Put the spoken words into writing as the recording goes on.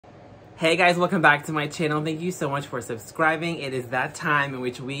Hey guys, welcome back to my channel. Thank you so much for subscribing. It is that time in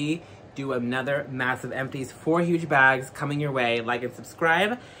which we do another massive empties, 4 huge bags coming your way. Like and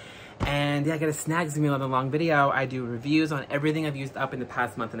subscribe. And yeah, I got a snack. It's gonna be another long video. I do reviews on everything I've used up in the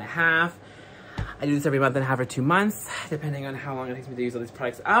past month and a half. I do this every month and a half or 2 months, depending on how long it takes me to use all these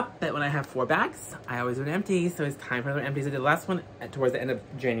products up. But when I have 4 bags, I always do an empty. So it's time for another empties. I did the last one towards the end of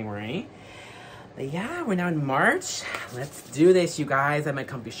January. But yeah, we're now in March. Let's do this, you guys. I have my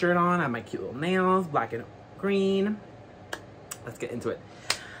comfy shirt on. I have my cute little nails, black and green. Let's get into it.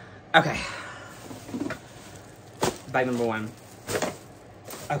 Okay. Bag number 1.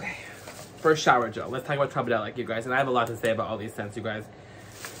 Okay. First, shower gel. Let's talk about Trubadelic, you guys. And I have a lot to say about all these scents, you guys.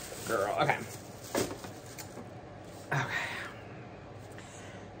 Girl, okay. Okay.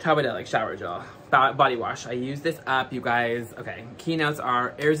 Trubadelic shower gel. Body wash. I use this up, you guys. Okay. Keynotes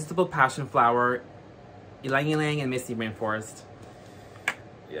are Irresistible Passion Flower, Ylang Ylang, and Misty Rainforest.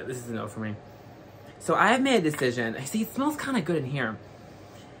 Yeah, this is a no for me. So I have made a decision. See, it smells kind of good in here.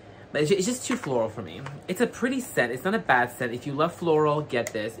 But it's just too floral for me. It's a pretty scent. It's not a bad scent. If you love floral, get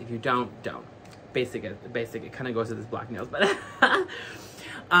this. If you don't, don't. Basic. It kind of goes to this black nails. But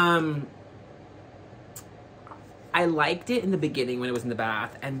I liked it in the beginning when it was in the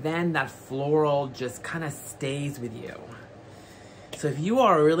bath, and then that floral just kind of stays with you. So if you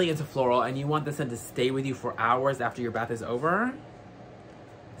are really into floral and you want the scent to stay with you for hours after your bath is over,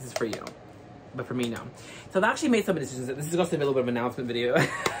 this is for you. But for me, no. So I've actually made some decisions. This is going to be a little bit of an announcement video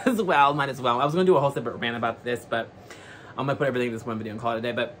as well. Might as well. I was going to do a whole separate rant about this, but I'm going to put everything in this one video and call it a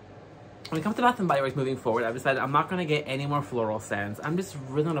day. But when it comes to Bath & Body Works moving forward, I've decided I'm not going to get any more floral scents. I'm just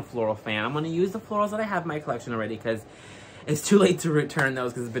really not a floral fan. I'm going to use the florals that I have in my collection already because it's too late to return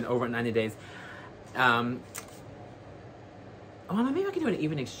those because it's been over 90 days. Well, maybe I can do an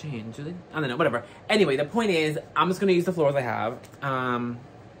even exchange. I don't know, whatever. Anyway, the point is, I'm just going to use the florals I have. I'm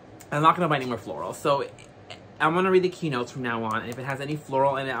not going to buy any more florals. So I'm going to read the keynotes from now on. And if it has any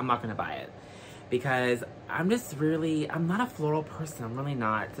floral in it, I'm not going to buy it. Because I'm just really, I'm not a floral person. I'm really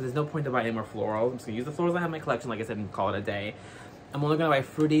not. So there's no point to buy any more floral. I'm just going to use the florals I have in my collection, like I said, and call it a day. I'm only going to buy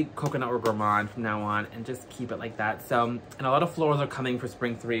fruity, coconut, or gourmand from now on and just keep it like that. So, and a lot of florals are coming for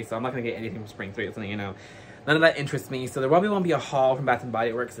spring 3, so I'm not going to get anything from spring 3. It's something, you know. None of that interests me. So there probably won't be a haul from Bath &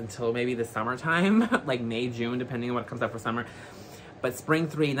 Body Works until maybe the summertime, like May, June, depending on what comes out for summer. But spring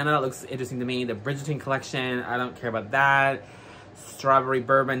 3, none of that looks interesting to me. The Bridgerton collection, I don't care about that. Strawberry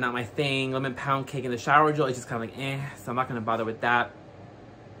bourbon, not my thing. Lemon pound cake and the shower gel is just kind of like so I'm not going to bother with that.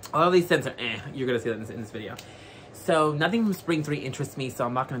 All of these scents are you're going to see that in this video. So nothing from spring 3 interests me, so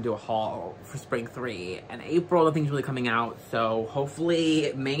I'm not going to do a haul for spring 3. And April, nothing's really coming out, so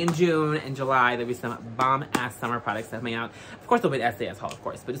hopefully May and June and July there'll be some bomb-ass summer products coming out. Of course there'll be an SAS haul, of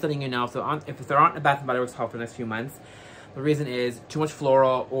course, but just letting you know. So if there aren't a Bath & Body Works haul for the next few months, the reason is too much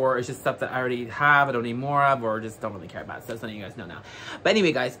floral, or it's just stuff that I already have, I don't need more of, or just don't really care about. So that's letting you guys know now. But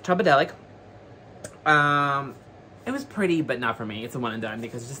anyway, guys, Trubadelic. It was pretty, but not for me. It's a one and done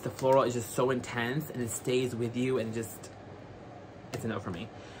because just the floral is just so intense and it stays with you and just, it's a no for me.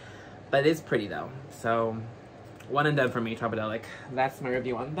 But it is pretty though. So one and done for me, Trubadelic. That's my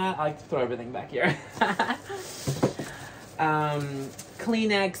review on that. I like to throw everything back here.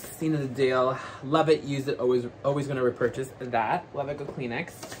 Kleenex, you know the deal. Love it, use it, always gonna repurchase that. Love it, go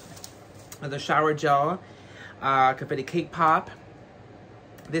Kleenex. The shower gel, confetti cake pop.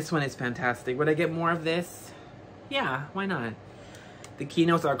 This one is fantastic. Would I get more of this? Yeah, why not? The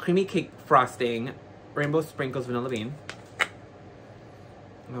keynotes are creamy cake frosting, rainbow sprinkles, vanilla bean.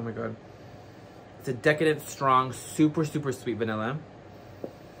 Oh my god. It's a decadent, strong, super sweet vanilla.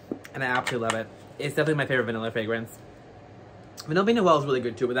 And I absolutely love it. It's definitely my favorite vanilla fragrance. Vanilla Bean Noel is really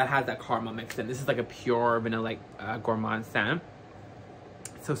good too, but that has that caramel mixed in. This is like a pure vanilla gourmand scent.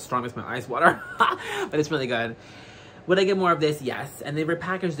 It's so strong, it's my eyes water. But it's really good. Would I get more of this? Yes. And they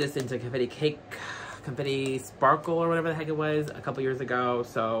repackaged this into confetti sparkle or whatever the heck it was a couple years ago.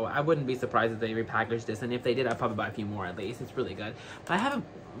 So I wouldn't be surprised if they repackaged this. And if they did, I'd probably buy a few more at least. It's really good. But I have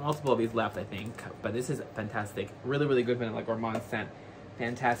multiple of these left, I think. But this is fantastic. Really good vanilla gourmand scent.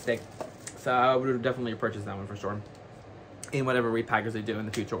 Fantastic. So I would definitely purchase that one for sure. In whatever repackers they do in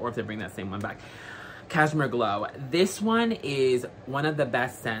the future, or if they bring that same one back. Cashmere Glow. This one is one of the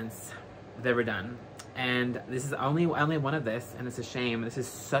best scents they've ever done. And this is only one of this, and it's a shame. This is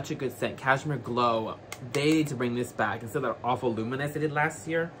such a good scent. Cashmere Glow. They need to bring this back instead of that awful Luminous they did last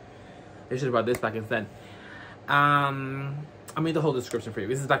year. They should have brought this back instead. I'll read the whole description for you.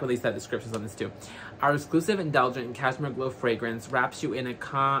 This is back when they said descriptions on this too. Our exclusive indulgent Cashmere Glow fragrance wraps you in a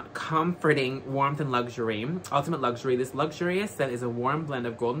comforting warmth and luxury. Ultimate luxury. This luxurious scent is a warm blend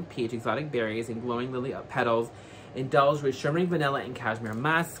of golden peach, exotic berries, and glowing lily petals, indulged with shimmering vanilla and cashmere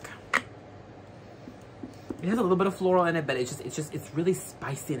musk. It has a little bit of floral in it, but it's really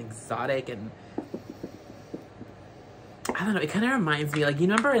spicy and exotic, and I don't know, it kind of reminds me, like, you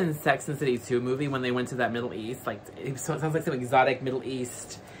remember in Sex and the City 2 movie when they went to that Middle East? Like, it sounds like some exotic Middle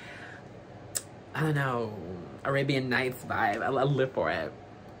East, I don't know, Arabian Nights vibe. I live for it.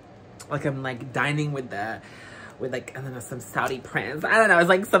 Like, I'm like dining with like, I don't know, some Saudi prince. I don't know, it's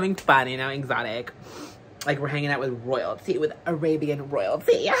like something fun, you know, exotic. Like, we're hanging out with royalty, with Arabian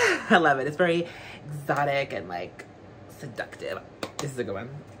royalty. I love it. It's very exotic and, like, seductive. This is a good one.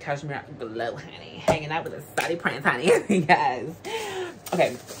 Cashmere glow, honey. Hanging out with a Saudi prince, honey. Yes.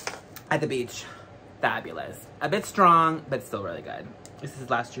 Okay. At the beach. Fabulous. A bit strong, but still really good. This is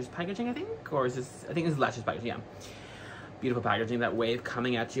last year's packaging, I think? Or is this... I think this is last year's packaging, yeah. Beautiful packaging. That wave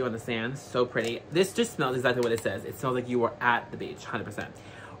coming at you on the sand. So pretty. This just smells exactly what it says. It smells like you were at the beach. 100%.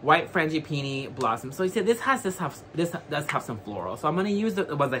 White frangipani blossom. So you said this does have some floral. So I'm going to use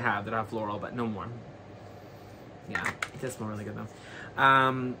the ones I have that are floral, but no more. Yeah, it does smell really good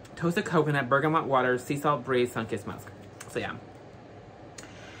though. Toasted coconut, bergamot water, sea salt breeze, sun-kissed musk. So yeah.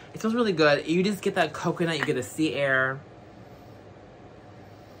 It smells really good. You just get that coconut, you get the sea air.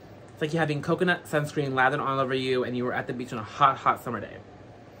 It's like you're having coconut sunscreen lathered all over you and you were at the beach on a hot, hot summer day.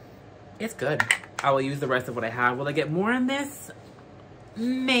 It's good. I will use the rest of what I have. Will I get more in this?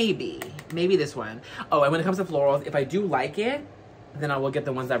 Maybe. Maybe this one. Oh, and when it comes to florals, if I do like it, then I will get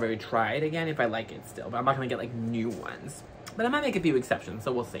the ones I've already tried again if I like it still. But I'm not going to get, like, new ones. But I might make a few exceptions,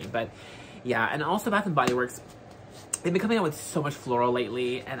 so we'll see. But, yeah. And also Bath & Body Works, they've been coming out with so much floral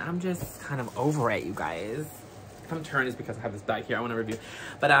lately. And I'm just kind of over it, you guys. If I'm turned, it's because I have this bag here I want to review.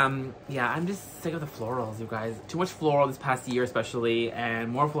 But, yeah, I'm just sick of the florals, you guys. Too much floral this past year, especially.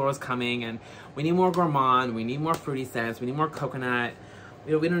 And more florals coming. And we need more gourmand. We need more fruity scents. We need more coconut.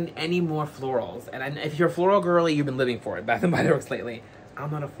 We don't need any more florals. And if you're a floral girly, you've been living for it. Bath & Body Works lately.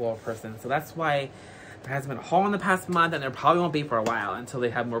 I'm not a floral person. So that's why there hasn't been a haul in the past month. And there probably won't be for a while until they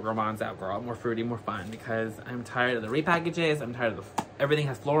have more gourmands out, girl. More fruity, more fun. Because I'm tired of the repackages. I'm tired of everything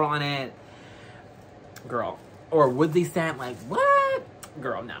has floral on it. Girl. Or woodly scent. Like, what?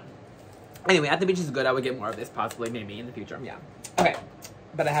 Girl, no. Anyway, At the Beach is good. I would get more of this possibly, maybe, in the future. Yeah. Okay.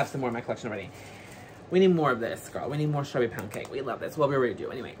 But I have some more in my collection already. We need more of this, girl. We need more strawberry pound cake. We love this. Well, we already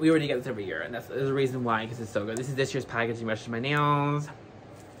do. Anyway, we already get this every year. And there's a reason why, because it's so good. This is this year's packaging. Brushes my nails.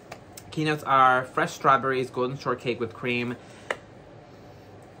 Keynotes are fresh strawberries, golden shortcake with cream.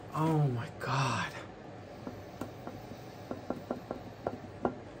 Oh, my God.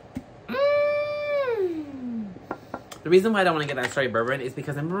 The reason why I don't want to get that strawberry bourbon is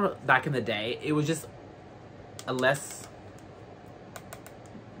because I remember back in the day, it was just a less...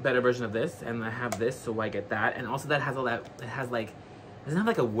 better version of this, and I have this, so I get that. And also that has all that, it has like, doesn't have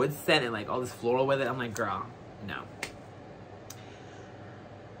like a wood scent and like all this floral with it. I'm like, girl, no.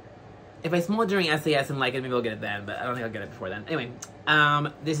 If I smell it during SAS and like it, maybe I'll get it then, but I don't think I'll get it before then. Anyway,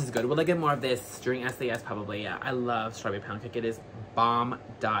 this is good. Will I get more of this during SAS? Probably, yeah. I love strawberry pound cake. It is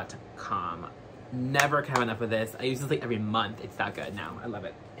bomb.com. Never can have enough of this. I use this like every month. It's that good now. I love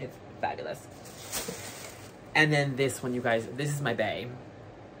it. It's fabulous. And then this one, you guys, this is my bae.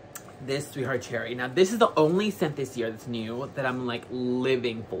 This Sweetheart Cherry. Now, this is the only scent this year that's new that I'm, like,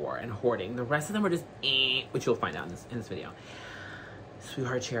 living for and hoarding. The rest of them are just which you'll find out in this video.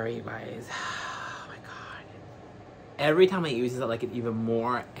 Sweetheart Cherry, you guys. Oh, my God. Every time I use this, I like it even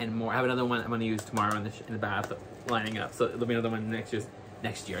more and more. I have another one I'm going to use tomorrow in the bath, lining up. So, there'll be another one next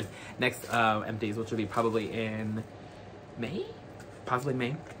Empties, which will be probably in May? Possibly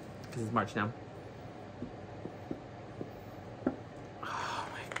May, because it's March now.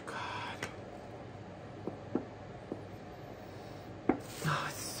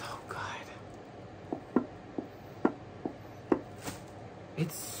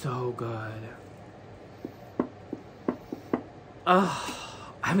 It's so good. Oh,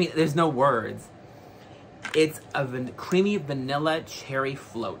 I mean, there's no words. It's a creamy vanilla cherry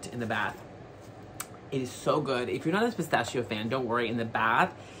float in the bath. It is so good. If you're not a pistachio fan, don't worry. In the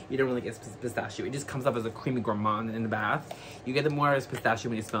bath, you don't really get pistachio. It just comes up as a creamy gourmand in the bath. You get the more as pistachio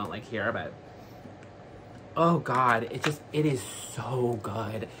when you smell it like here, but oh God, it is so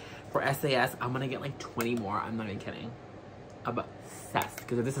good. For SAS, I'm gonna get like 20 more. I'm not even kidding. I'm obsessed,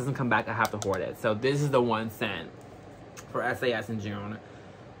 because if this doesn't come back, I have to hoard it. So this is the one scent for SAS in June,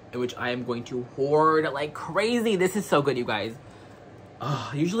 in which I am going to hoard like crazy. This is so good, you guys.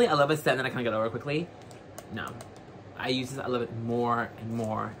 Oh, usually I love a scent and I kind of get over it quickly. No, I use this. I love it more and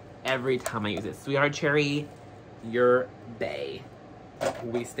more every time I use it. Sweetheart Cherry, your bae.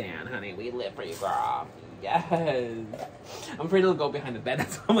 We stand, honey. We live for you, girl. Yes. I'm afraid it'll go behind the bed.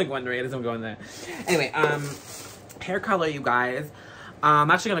 That's why I'm like wondering. I just don't go in there. Anyway, hair color, you guys.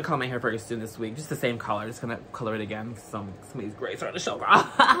 I'm actually gonna color my hair very soon this week. Just the same color. Just gonna color it again. Some of these grays are on the show, girl.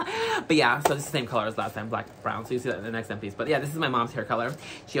 But yeah, so it's the same color as last time, black, brown. So you see that in the next Empties. But yeah, this is my mom's hair color.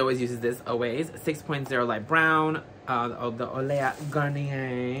 She always uses this, always. 6.0 light brown, the Olea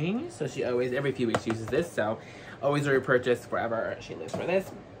Garnier. So she always, every few weeks, uses this. So always a repurchase forever. She lives for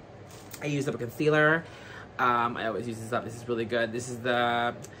this. I use up a concealer. I always use this up. This is really good. This is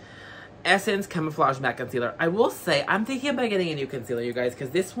the Essence Camouflage Matte Concealer. I will say, I'm thinking about getting a new concealer, you guys, because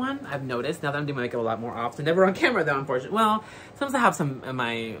this one, I've noticed, now that I'm doing my makeup a lot more often, never on camera though, unfortunately. Well, sometimes I have some, in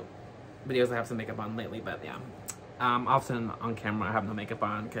my videos I have some makeup on lately, but yeah. Often on camera I have no makeup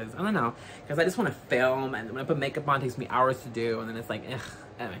on, because, I don't know, because I just want to film, and when I put makeup on, it takes me hours to do, and then it's like, ugh,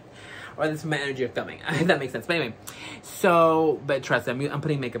 anyway. Or this is my energy of filming, if that makes sense. But anyway, so, but trust me, I'm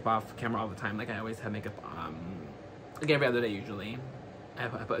putting makeup off camera all the time, like I always have makeup, like every other day usually. I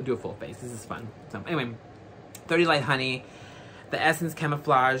do a full face. This is fun. So anyway, 30 Light Honey, the Essence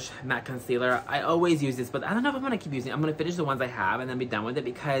Camouflage Matte Concealer. I always use this, but I don't know if I'm gonna keep using it. I'm gonna finish the ones I have and then be done with it,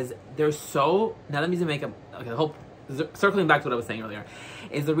 because they're so, now that I'm using makeup, okay, the whole, circling back to what I was saying earlier,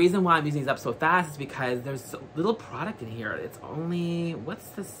 is the reason why I'm using these up so fast is because there's so little product in here. It's only, what's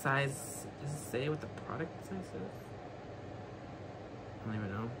the size? Does it say what the product size is? I don't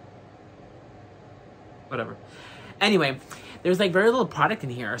even know. Whatever. Anyway, there's like very little product in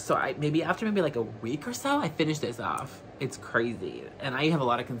here, so after maybe like a week or so, I finish this off. It's crazy, and I have a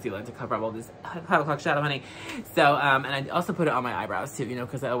lot of concealer to cover up all this 5 o'clock shadow, honey. So, and I also put it on my eyebrows too, you know,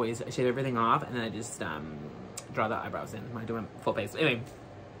 because I always shave everything off, and then I just draw the eyebrows in when I do my full face. Anyway,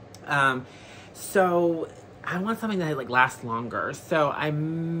 so I want something that like lasts longer. So I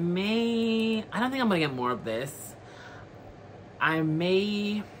don't think I'm gonna get more of this. I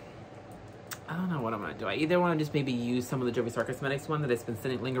don't know what I'm gonna do. I either want to just maybe use some of the Jovi Star Cosmetics one that has been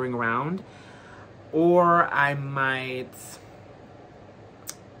sitting, lingering around, or I might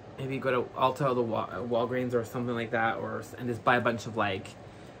maybe go to Ulta or the Walgreens or something like that, and just buy a bunch of like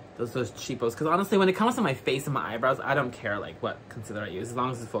those cheapos. Because honestly, when it comes to my face and my eyebrows, I don't care like what concealer I use as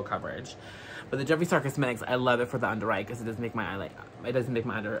long as it's full coverage. But the Jovi Star Cosmetics, I love it for the under eye because it doesn't make my eye doesn't make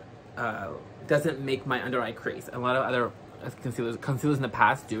my under eye crease. A lot of other concealers in the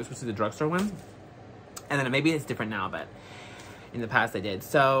past do, especially the drugstore ones. And then maybe it's different now, but in the past I did.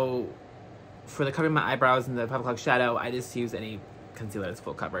 So for the covering my eyebrows and the 5 o'clock shadow, I just use any concealer that's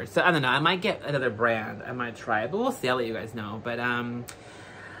full coverage. So I don't know, I might get another brand. I might try it, but we'll see. I'll let you guys know. But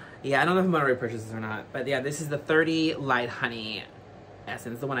yeah, I don't know if I'm gonna repurchase this or not. But yeah, this is the 30 Light Honey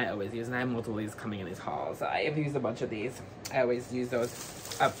Essence, the one I always use, and I have multiple of these coming in these hauls. I have used a bunch of these. I always use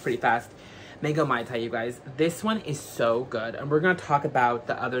those up pretty fast. Mango Mai Tai, you guys. This one is so good. And we're going to talk about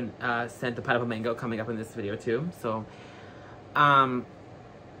the other scent, the Pineapple Mango, coming up in this video too. So,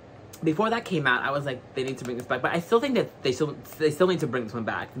 before that came out, I was like, they need to bring this back. But I still think that they still need to bring this one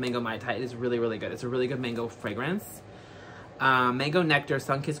back. The Mango Mai Tai is really, really good. It's a really good mango fragrance. Mango Nectar,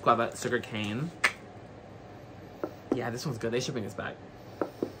 Sun-Kissed Guava, Sugar Cane. Yeah, this one's good. They should bring this back.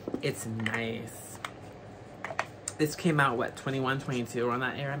 It's nice. This came out, what, 21, 22, around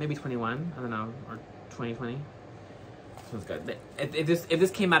that era? Maybe 21, I don't know, or 2020. This one's good. If this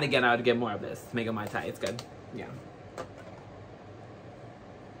came out again, I would get more of this. Mango Mai Tai, it's good. Yeah.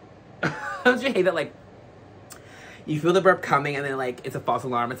 Don't you hate that, like, you feel the burp coming and then, like, it's a false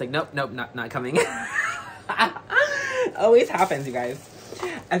alarm. It's like, nope, not coming. Always happens, you guys.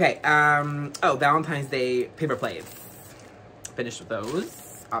 Okay, oh, Valentine's Day paper plates. Finished with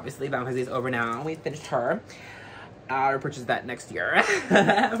those. Obviously, Valentine's Day is over now. We finished her. I'll purchase that next year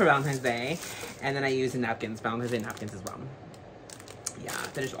for Valentine's Day. And then I use the napkins, Valentine's Day napkins as well. Yeah, I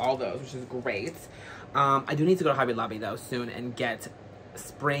finished all those, which is great. I do need to go to Hobby Lobby though soon and get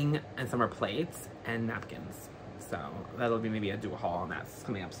spring and summer plates and napkins. So that'll be maybe a do a haul on that. It's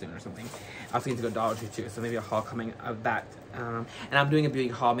coming up soon or something. I also need to go to Dollar Tree too, so maybe a haul coming of that. And I'm doing a beauty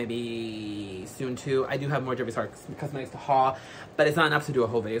haul maybe soon too. I do have more Jovi Star Cosmetics to haul, but it's not enough to do a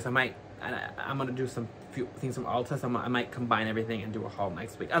whole video. So I'm gonna do some few things from Ulta. So I might combine everything and do a haul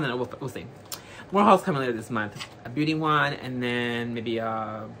next week. I don't know. We'll see. More hauls coming later this month. A beauty one, and then maybe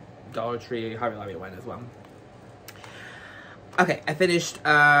a Dollar Tree, Hobby Lobby one as well. Okay, I finished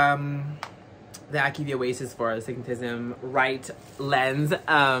the Acuvia Oasis for Astigmatism right lens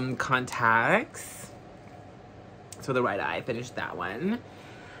contacts. So the right eye, I finished that one.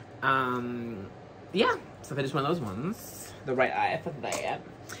 Yeah, so I finished one of those ones. The right eye, I put that.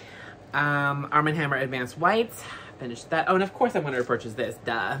 Arm & Hammer Advanced White, finished that. Oh, and of course I wanted to purchase this,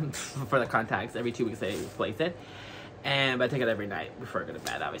 duh, for the contacts. Every 2 weeks I replace it. But I take it every night before I go to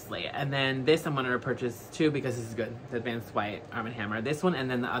bed, obviously. And then this I'm going to purchase too because this is good. The Advanced White Arm & Hammer. This one and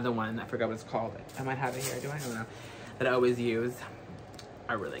then the other one, I forgot what it's called. I might have it here, do I? I don't know. That I always use.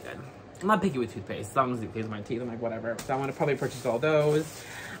 are really good. I'm not picky with toothpaste. As long as it cleans my teeth, I'm like, whatever. So I want to probably purchase all those.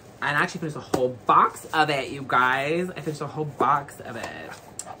 And I actually finished a whole box of it, you guys. I finished a whole box of it.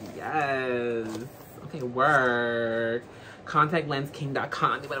 Yes. Okay, work.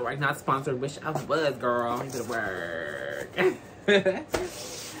 ContactLensKing.com. You better work. Not sponsored. Wish I was, girl. You better work.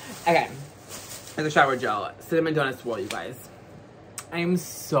 Okay. And the shower gel. Cinnamon donut swirl, you guys. I am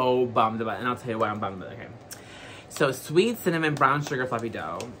so bummed about it. And I'll tell you why I'm bummed about it. Okay. So, sweet cinnamon brown sugar fluffy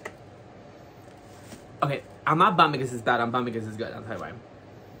dough. Okay. I'm not bummed because it's bad. I'm bummed because it's good. I'll tell you why.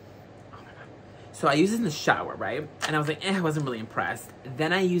 Oh my god. So, I use it in the shower, right? And I was like, I wasn't really impressed.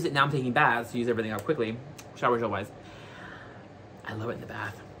 Then I use it. Now I'm taking baths to use everything up quickly. Shower gel wise. I love it in the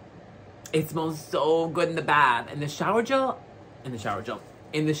bath. It smells so good in the bath. And the shower gel. In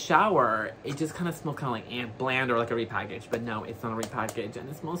the shower, it just kind of smells kind of like bland or like a repackaged. But no, it's not a repackaged. And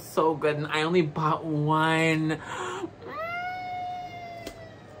it smells so good. And I only bought one.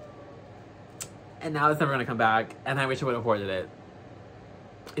 And now it's never going to come back. And I wish I would have ordered it.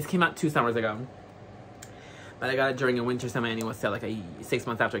 It came out 2 summers ago. But I got it during a winter semi-annual sale, like 6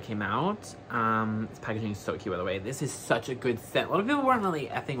 months after it came out. This packaging is so cute, by the way. This is such a good scent. A lot of people weren't really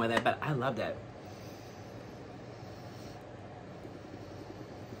effing with it, but I loved it.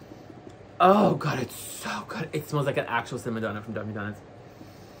 Oh god, it's so good. It smells like an actual cinnamon donut from Dunkin' Donuts.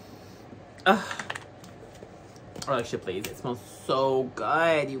 Ugh. Or like shit, please. It smells so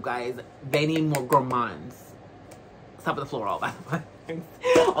good, you guys. They need more gourmands. Stop with the floral.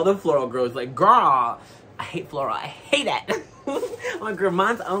 All the floral girls like, girl, I hate floral. I hate it. I'm like,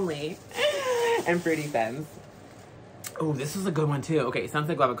 gourmands only. And fruity scents. Oh, this is a good one too. Okay, sounds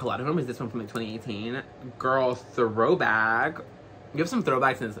like Guava Colada. Remember this one from like 2018? Girl, throwback. We have some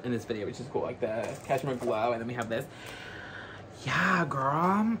throwbacks in this video, which is cool. Like the Cashmere Glow, and then we have this. Yeah,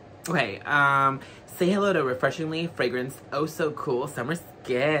 girl. Okay, say hello to refreshingly fragrance, oh so cool, summer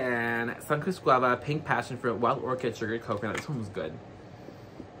skin. Sunkissed Guava, pink passion fruit, wild orchid, sugared coconut. This one was good.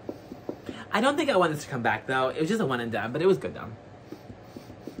 I don't think I want this to come back though. It was just a one and done, but it was good though.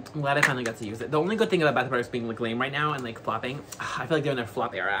 I'm glad I finally got to use it. The only good thing about Bath & Body Works being like lame right now and like flopping, I feel like they're in their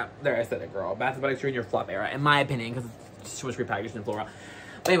flop era. There, I said it, girl. Bath & Body Works, you're in your flop era, in my opinion, because it's too much repackaged and floral.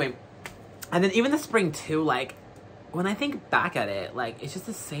 But anyway, and then even the spring too, like, when I think back at it, like, it's just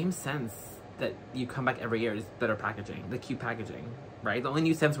the same scents that you come back every year, just better packaging, the cute packaging, right? The only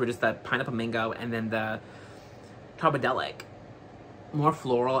new scents were just that pineapple mango and then the Carbadelic. More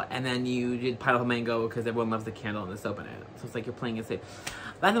floral, and then you did pineapple mango because everyone loves the candle and the soap in it. So it's like you're playing it safe.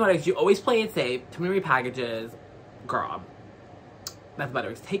 Bath & Body Works, you always play it safe. Too many repackages. Girl. Bath & Body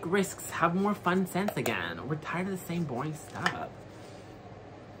Works, take risks. Have more fun scents again. We're tired of the same boring stuff.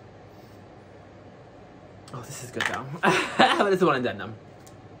 Oh, this is good though. But this is one and done though.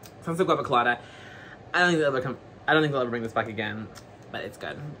 Sounds like Guava Colada. I don't think they'll ever bring this back again, but it's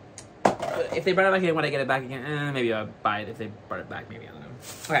good. If they brought it back again, would I get it back again? Maybe I'll buy it if they brought it back. Maybe, I don't know.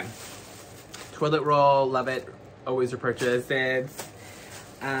 Okay. Toilet roll, love it. Always repurchase it.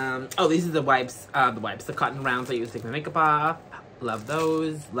 Oh, these are the wipes. The cotton rounds I use to take my makeup off. Love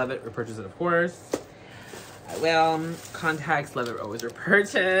those. Love it. Repurchase it, of course. I will. Contacts, love it. Always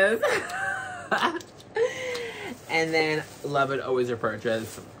repurchase. And then love it. Always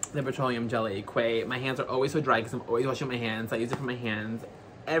repurchase. The petroleum jelly equate. My hands are always so dry because I'm always washing my hands. I use it for my hands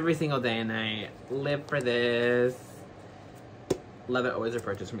every single day and night. Live for this. Love it. Always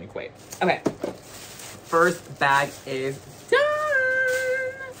repurchase from equate. Okay. First bag is done.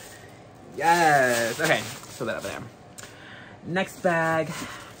 Yes. Okay. Throw that over there. Next bag.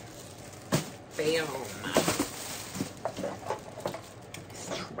 Bam.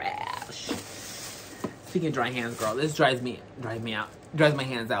 It's trash. Speaking of dry hands, girl, this drives me out. Dries my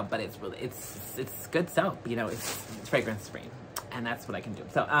hands out, but it's good soap. You know, it's fragrance free, and that's what I can do.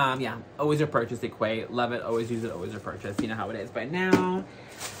 So yeah, always repurchase equate. Love it. Always use it. Always repurchase. You know how it is by now.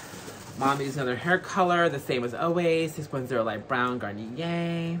 Mom used another hair color, the same as always. 6.0 light brown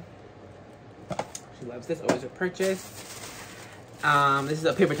Garnier. She loves this. Always repurchase. This is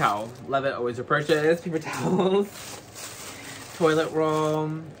a paper towel. Love it. Always repurchase. Paper towels. Toilet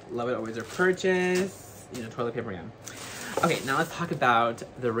roll. Love it. Always repurchase. You know, toilet paper again. Okay, now let's talk about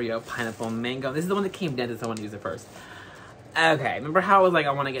the Rio Pineapple Mango. This is the one that came dented, so I want to use it first. Okay, remember how I was like,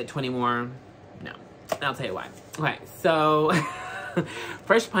 I want to get 20 more? No. And I'll tell you why. Okay, so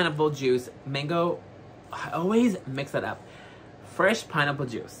fresh pineapple juice, mango. I always mix that up. Fresh pineapple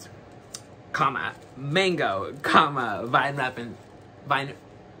juice, comma, mango, comma, vine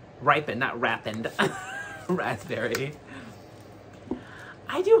ripened, not ripened, raspberry.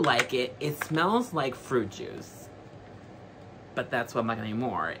 I do like it. It smells like fruit juice. But that's what I'm not getting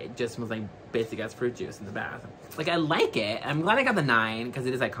anymore. It just smells like basic as fruit juice in the bath. Like, I like it. I'm glad I got the 9 because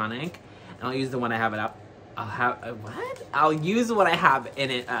it is iconic. And I'll use the one I have it up. What? I'll use what I have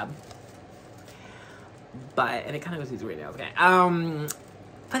in it up. But, and it kind of goes these weird nails, okay.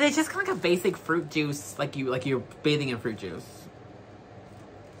 But it's just kind of like a basic fruit juice, like you're bathing in fruit juice.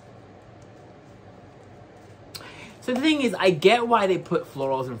 So the thing is, I get why they put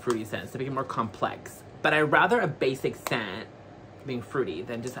florals and fruity scents to make it more complex. But I'd rather a basic scent being fruity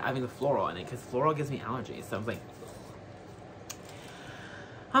than just having the floral in it, because floral gives me allergies. So I was like,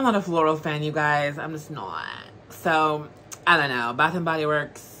 I'm not a floral fan, you guys. I'm just not. So, I don't know. Bath and Body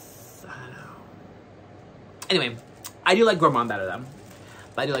Works, I don't know. Anyway, I do like Gourmand better though.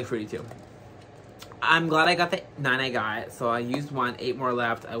 But I do like fruity too. I'm glad I got the 9 I got. So I used 1, 8 more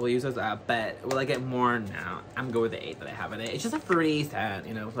left. I will use those up. But will I get more? No. I'm good with the 8 that I have in it. It's just a fruity scent,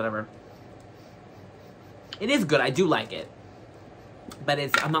 you know, whatever. It is good. I do like it. But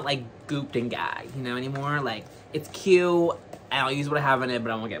I'm not like gooped and gagged, you know, anymore. Like, it's cute. And I'll use what I have in it,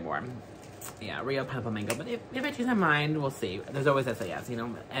 but I won't get more. Yeah, Rio Pineapple Mango. But if I change my mind, we'll see. There's always that say yes, you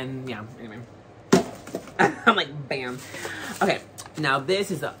know. And yeah, anyway. I'm like, bam. Okay, now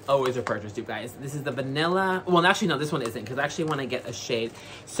this is always a purchase, you guys. This is the vanilla. Well, actually, no, this one isn't, because I actually want to get a shade.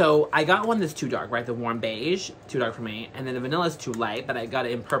 So I got one that's too dark, right? The warm beige, too dark for me. And then the vanilla is too light, but I got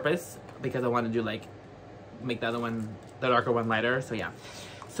it in purpose because I want to do like, make the other one, the darker one lighter. So yeah.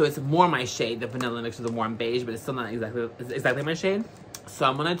 So it's more my shade, the vanilla mixed with the warm beige, but it's still not exactly my shade. So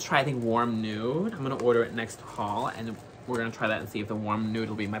I'm going to try, I think, warm nude. I'm going to order it next haul, and we're going to try that and see if the warm nude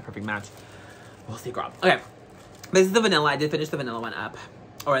will be my perfect match. We'll see, girl. Okay. This is the vanilla. I did finish the vanilla one up.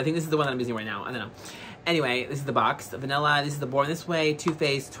 Or I think this is the one that I'm using right now. I don't know. Anyway, this is the box. The vanilla. This is the Born This Way, Too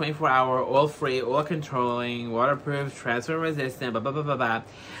Faced, 24-hour, oil-free, oil-controlling, waterproof, transfer-resistant, blah, blah, blah, blah, blah.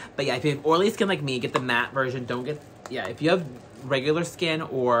 But yeah, if you have oily skin like me, get the matte version. Don't get... Yeah, if you have regular skin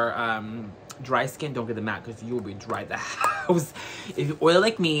or dry skin, don't get the matte because you will be dry the house. If you oil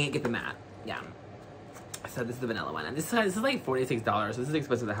like me, get the matte. Yeah. So this is the vanilla one, and this is like $46. So this is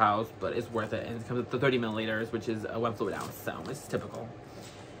expensive to the house, but it's worth it. And it comes with the 30 milliliters, which is 1 fluid ounce. So it's typical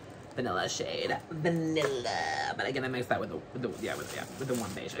vanilla shade, vanilla. But again, I mixed that with the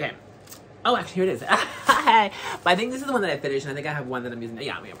warm beige. Okay. Oh, actually, here it is. But I think this is the one that I finished, and I think I have one that I'm using.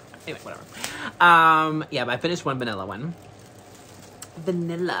 Yeah. Anyway, whatever. Yeah, but I finished one vanilla one.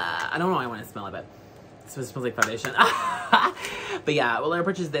 Vanilla. I don't know why I want to smell it, but it smells like foundation. But yeah, will I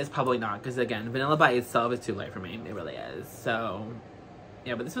purchase this? Probably not, because again, vanilla by itself is too light for me. It really is. So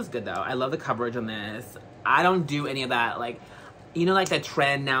yeah, but this was good though. I love the coverage on this. I don't do any of that, like, you know, like that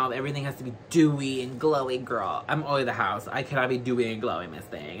trend now, everything has to be dewy and glowy, girl. I'm oily the house. I cannot be dewy and glowy, Miss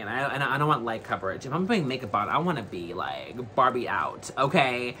Thing. And I don't want light coverage. If I'm putting makeup on, I want to be like Barbie out,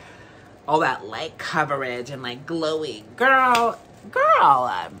 okay? All that light coverage and like glowy, girl,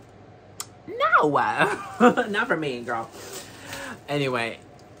 no, not for me, girl. Anyway,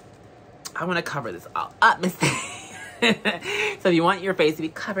 I want to cover this all up, Miss Thing. So if you want your face to be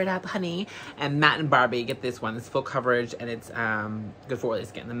covered up, honey, and Matte and Barbie, get this one. It's full coverage, and it's good for oily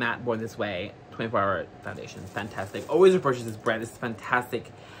skin. The Matte Born This Way 24-hour foundation. Fantastic. Always purchase this brand. This is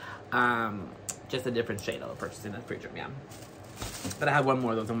fantastic. Just a different shade I'll purchase in the fridge room, yeah. But I have one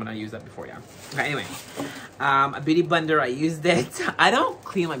more of those. I'm going to use that before, yeah. Okay, anyway. A beauty blender. I used it. I don't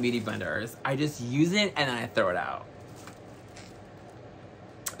clean my beauty blenders. I just use it, and then I throw it out.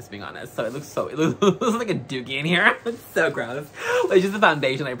 Just being honest. So it looks like a doogie in here. It's so gross. It's just a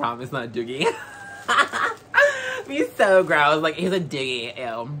foundation, I promise, not a doogie. It's so gross. Like, here's a doogie.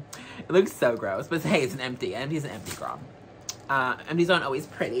 Ew. It looks so gross. But hey, it's an empty. Empty is an empty, girl. Empties aren't always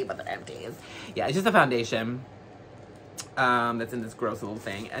pretty, but they're empties. Yeah, it's just a foundation. That's in this gross little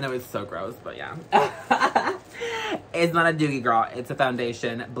thing. I know it's so gross, but yeah. It's not a doogie, girl. It's a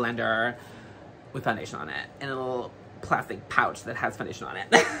foundation blender with foundation on it. And a little plastic pouch that has foundation on it.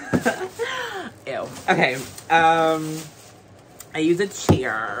 Ew. Okay. I use a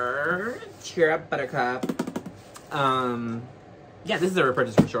Cheer Up Buttercup. Yeah, this is a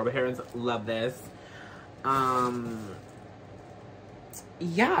repurchase for sure, but Herons love this.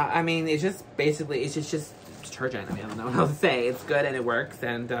 Yeah, I mean, it's just basically, it's just detergent. I mean, I don't know what else to say. It's good and it works,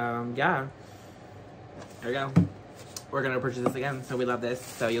 and yeah. There we go. We're gonna purchase this again, so we love this.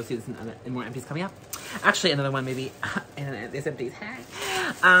 So you'll see this in more empties coming up. Actually, another one maybe in this empties.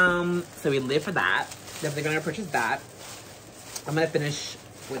 So we live for that. Definitely gonna purchase that. I'm gonna finish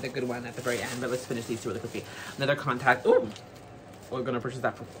with a good one at the very end, but let's finish these two really quickly. Another contact. Ooh, we're gonna purchase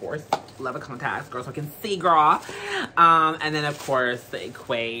that, of course. Love a contact, girl, so I can see, girl. And then of course the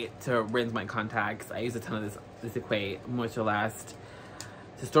Equate to rinse my contacts. I use a ton of this Equate Moisture Last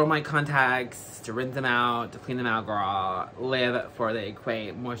to store my contacts, to rinse them out, to clean them out, girl. Live for the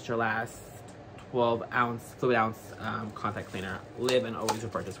Equate Moisture Last 12 ounce, fluid ounce contact cleaner. Live and always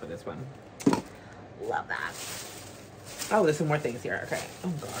repurchase for this one. Love that. Oh, there's some more things here. Okay.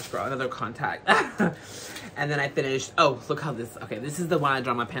 Oh gosh, girl, another contact. And then I finished. Oh, look how this. Okay, this is the one I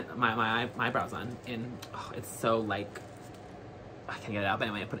draw my eyebrows on, and oh, it's so like I can't get it out. But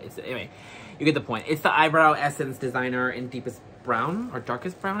anyway, I put it. Anyway, you get the point. It's the Eyebrow Essence Designer in deepest brown or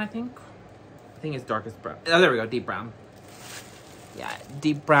darkest brown. I think it's darkest brown. Oh, there we go. Deep brown. Yeah,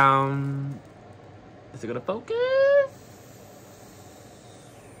 deep brown. Is it gonna focus?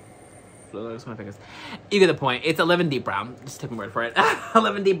 You get the point. It's 11 deep brown. Just take my word for it.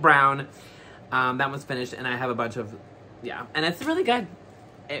 11 deep brown. That one's finished, and I have a bunch of, yeah, and it's really good.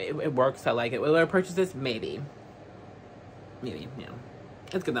 It works. I like it. Will I purchase this? Maybe. Yeah.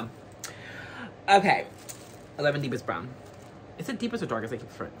 It's good though. Okay. 11 deepest brown. Is it deepest or darkest? I keep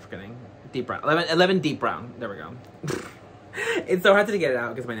forgetting. Deep brown. 11 deep brown. There we go. It's so hard to get it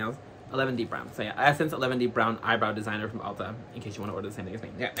out because my nails. 11 deep brown. So yeah, Essence 11 deep brown eyebrow designer from Ulta. In case you want to order the same thing as me.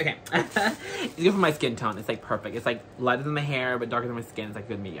 Yeah, okay. It's good for my skin tone. It's like perfect. It's like lighter than my hair, but darker than my skin. It's like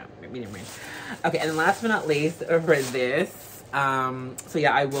good medium range. Okay, and then last but not least for this, so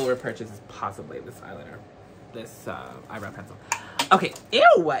yeah, I will repurchase this, possibly this eyeliner, this eyebrow pencil. Okay,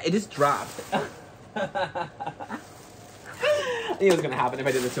 ew! It just dropped. I knew it was gonna happen if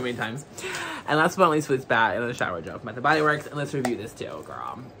I did this too many times. And last but not least for this bat, another shower gel from Bath & Body Works, and let's review this too,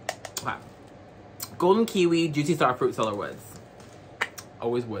 girl. Wow. Golden Kiwi Juicy Star Fruit Solar Woods.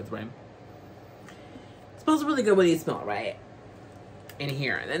 Always woods, right? It smells really good when you smell it, right? In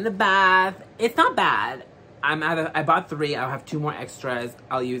here. And then the bath, it's not bad. I bought 3. I'll have 2 more extras.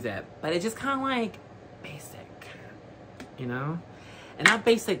 I'll use it. But it's just kind of like basic, you know? And not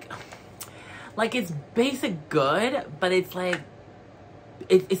basic, like it's basic good, but it's like,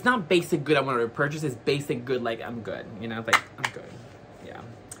 it's not basic good I want to repurchase. It's basic good like I'm good, you know? It's like, I'm good. Yeah.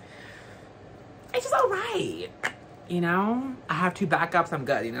 It's just alright, you know? I have 2 backups, I'm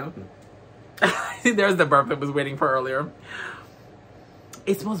good, you know? There's the burp I was waiting for earlier.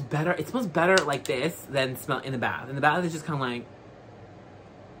 It smells better. It smells better like this than smell in the bath. In the bath, it's just kind of like,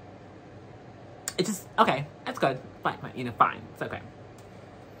 it's just, okay, that's good. Fine, you know, fine. It's okay.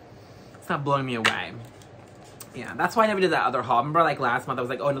 It's not blowing me away. Yeah, that's why I never did that other haul. Remember, like, last month, I was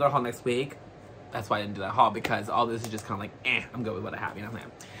like, oh, another haul next week? That's why I didn't do that haul, because all this is just kind of like, I'm good with what I have, you know what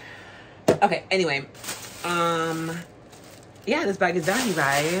I'm saying? Okay, anyway. Yeah, this bag is done, you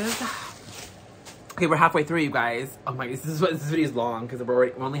guys. Okay, we're halfway through, you guys. Oh my, this video is long, because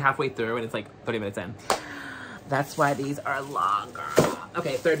we're only halfway through, and it's like 30 minutes in. That's why these are longer.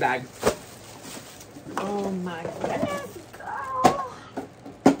 Okay, third bag. Oh my goodness, girl.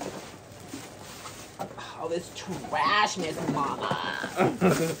 Oh, this trash, Miss Mama.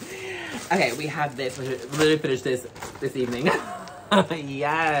 Okay, we have this. We literally finished this evening.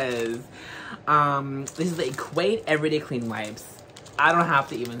 Yes. This is the Equate Everyday Clean Wipes. I don't have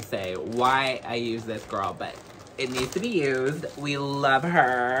to even say why I use this, girl, but it needs to be used. We love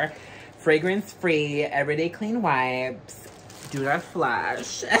her. Fragrance-free, everyday clean wipes. Do not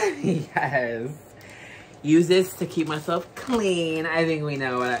flush. Yes. Use this to keep myself clean. I think we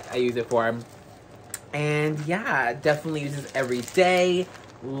know what I use it for. And yeah, definitely use this every day.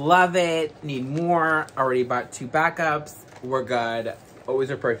 Love it. Need more. Already bought 2 backups. We're good.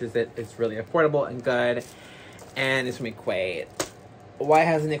 Always repurchase it. It's really affordable and good. And it's from Equate. Why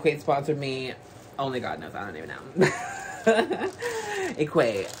hasn't Equate sponsored me? Only God knows. I don't even know.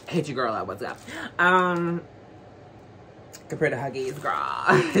 Equate. Hit your girl up. What's up? Compared to Huggies, girl.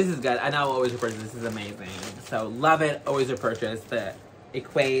 This is good. I know I'll always repurchase. This is amazing. So love it. Always repurchase the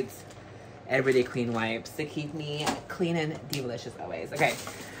Equate Everyday Clean Wipes to keep me clean and delicious always. Okay.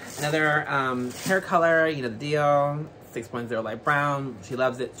 Another hair color. You know the deal. 6.0 light brown. She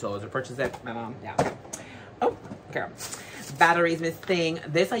loves it. She'll always repurchase it. My mom. Yeah. Oh, girl. Batteries, Miss Thing.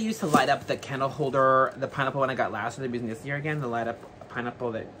 This I used to light up the candle holder, the pineapple one I got last year. I'm using this year again, the light up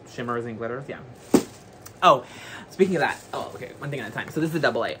pineapple that shimmers and glitters. Yeah. Oh, speaking of that. Oh, okay. One thing at a time. So this is a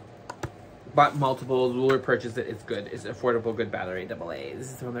AA. Bought multiples. We'll repurchase it. It's good. It's affordable, good battery. AA.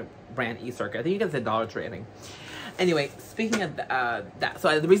 This is from the brand E-Circuit. I think you get the Dollar Tree, I think. Anyway, speaking of that,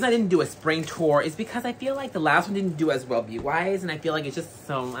 so the reason I didn't do a spring tour is because I feel like the last one didn't do as well view-wise, and I feel like it's just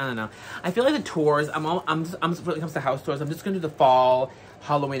so, I don't know. I feel like the tours, when it comes to house tours, I'm just going to do the fall,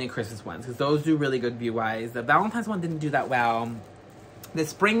 Halloween, and Christmas ones, because those do really good view-wise. The Valentine's one didn't do that well. The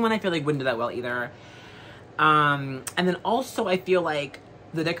spring one, I feel like wouldn't do that well either. And then also, I feel like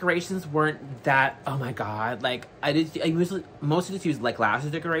the decorations weren't that, oh my god, like, I mostly just used, like, last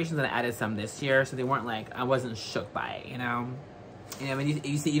year's decorations, and I added some this year, so they weren't, like, I wasn't shook by it, you know? You know, I mean,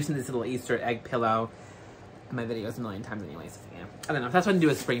 you've seen this little Easter egg pillow. in my videos a million times anyways. Yeah. I don't know. That's what I'm gonna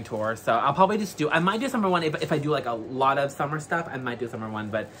do a spring tour. So I'll probably just do, I might do summer one if I do like a lot of summer stuff. I might do summer one,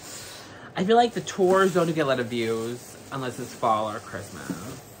 but I feel like the tours don't get a lot of views unless it's fall or Christmas.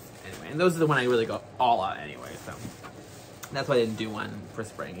 Anyway, and those are the one I really go all out anyway, so. That's why I didn't do one for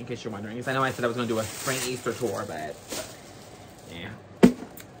spring, in case you're wondering. Because I know I said I was going to do a spring Easter tour, but yeah.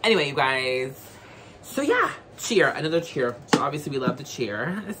 Anyway, you guys. So yeah, cheer. Another cheer. So obviously we love the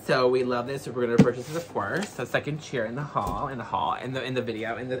cheer. So we love this. So we're going to purchase this, of course. So second cheer in the haul, in the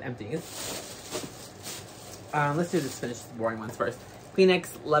video, in the empties. Let's do this, finish the boring ones first. Kleenex,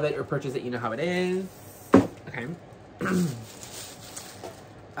 love it or purchase it. You know how it is. Okay.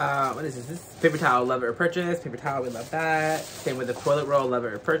 What is this? Paper towel, love it or purchase. Paper towel, we love that. Same with the toilet roll, love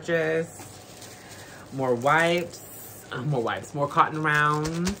it or purchase. More wipes. More cotton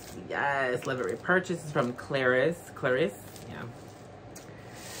rounds. Yes, love it or purchase. This is from Clarice. Yeah.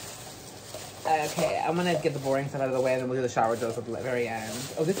 Okay, I'm gonna get the boring stuff out of the way and then we'll do the shower gels at the very end.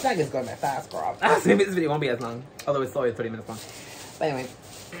 Oh, this bag is going by fast, girl. So maybe this video won't be as long. Although it's only 30 minutes long. But anyway.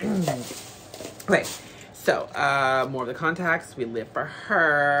 Okay. So, more of the contacts we live for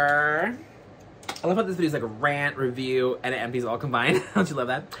her. I love how this video is like a rant, review, and empties all combined. Don't you love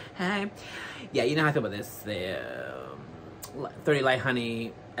that? Hey. Yeah, you know how I feel about this. The 30 Light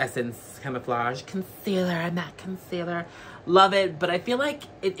Honey Essence Camouflage Concealer, matte concealer. Love it, but I feel like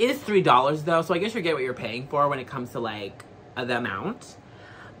it is $3 though, so I guess you get what you're paying for when it comes to like the amount.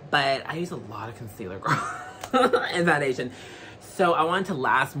 But I use a lot of concealer, girl, and foundation. So I want it to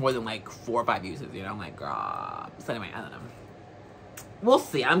last more than like 4 or 5 uses, you know? I'm like, girl. So anyway, I don't know. We'll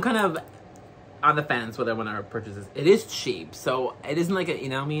see. I'm kind of on the fence whether I want to purchase this. It is cheap, so it isn't like a, you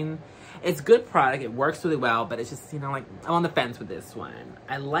know what I mean? It's good product. It works really well, but it's just, you know, like, I'm on the fence with this one.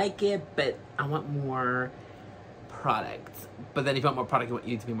 I like it, but I want more product. But then if you want more product, you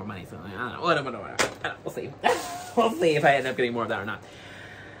need to pay more money. So like, I don't know. Whatever. We'll see. We'll see if I end up getting more of that or not.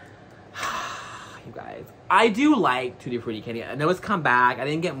 You guys, I do like Tutti Frutti candy. I know it's come back. I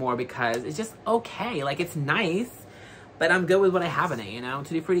didn't get more because it's just okay. Like, it's nice, but I'm good with what I have in it, you know?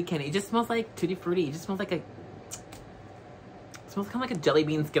 Tutti Frutti candy. It just smells like Tutti Frutti. It just smells like a... It smells kind of like a jelly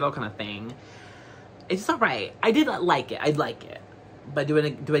bean Skittle kind of thing. It's just alright. I did like it. I'd like it. But do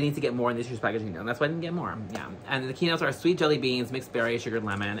I need to get more in this year's packaging? No, that's why I didn't get more. Yeah. And the keynotes are sweet jelly beans, mixed berry, sugared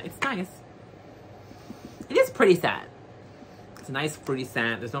lemon. It's nice. It is pretty sad. It's a nice fruity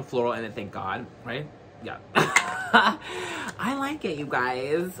scent. There's no floral in it, thank God. Right? Yeah. I like it, you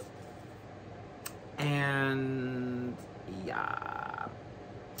guys. And yeah.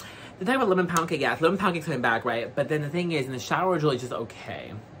 The thing about lemon pound cake, yes, lemon pound cake's coming back, right? But then the thing is, in the shower gel, it's just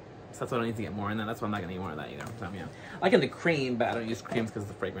okay. So that's why I don't need to get more, and then that's why I'm not gonna eat more of that either. So yeah, I like in the cream, but I don't use creams because of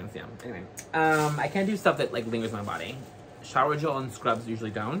the fragrance. Yeah. Anyway, I can't do stuff that like lingers on my body. Shower gel and scrubs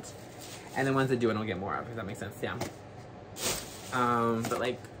usually don't, and the ones that do, I don't get more of. If that makes sense. Yeah. But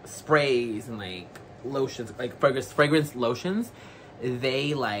like sprays and like lotions, like fragrance lotions,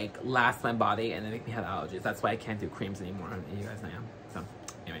 they like last my body and they make me have allergies. That's why I can't do creams anymore. You guys know. So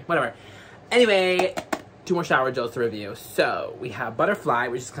anyway, whatever. Anyway, 2 more shower gels to review. So we have Butterfly,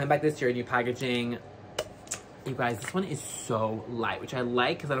 which is coming back this year, new packaging. You guys, this one is so light, which I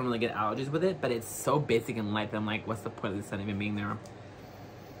like because I don't really get allergies with it, but it's so basic and light that I'm like, what's the point of this scent even being there?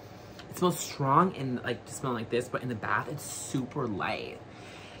 It smells strong and like to smell like this, but in the bath, it's super light.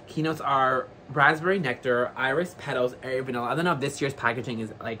 Keynotes are raspberry nectar, iris petals, airy vanilla. I don't know if this year's packaging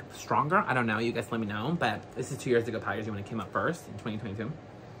is like stronger. I don't know. You guys let me know. But this is 2 years ago packaging when it came out first in 2022.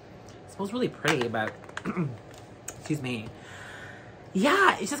 It smells really pretty, but excuse me.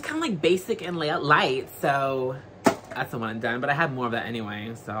 Yeah, it's just kind of like basic and light. So that's the one I'm done. But I have more of that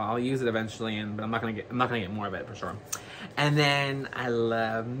anyway, so I'll use it eventually. But I'm not gonna get more of it for sure. And then I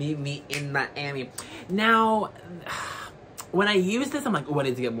love Meet Me in Miami. Now, when I use this, I'm like, oh, I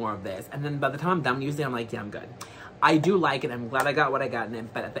need to get more of this. And then by the time I'm done using it, I'm like, yeah, I'm good. I do like it. I'm glad I got what I got in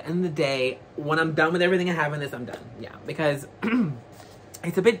it. But at the end of the day, when I'm done with everything I have in this, I'm done. Yeah, because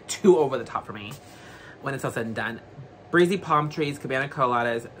it's a bit too over the top for me when it's all said and done. Breezy palm trees, cabana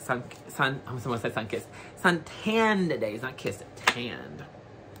coladas, someone said sun kissed. Sun tanned days, not kissed, tanned.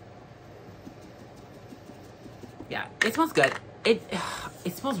 Yeah, it smells good. It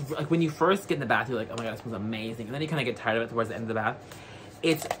smells like when you first get in the bath, you're like, oh my God, it smells amazing. And then you kind of get tired of it towards the end of the bath.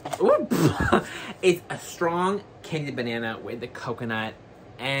 It's, it's a strong candied banana with the coconut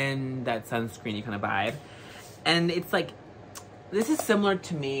and that sunscreen kind of vibe. And it's like, this is similar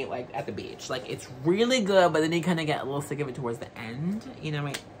to me, like, at the beach. Like, it's really good, but then you kind of get a little sick of it towards the end. You know,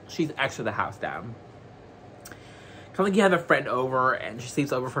 like, she's extra the house down. Kind of like you have a friend over, and she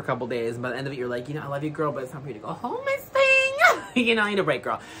sleeps over for a couple days, and by the end of it, you're like, you know, I love you, girl, but it's time for you to go home, Miss Thing. You know, I need a break,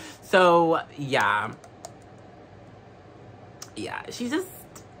 girl. So, yeah. yeah, she's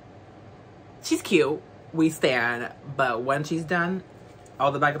cute. We stand, but when she's done,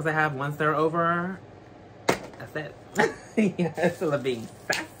 all the backups I have, once they're over, that's it. Yes, I love being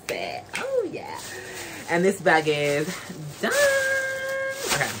sassy. Oh, yeah. And this bag is done.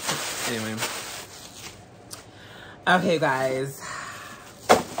 Okay, anyway. Okay, guys.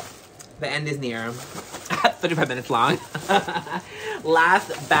 The end is near. 35 minutes long.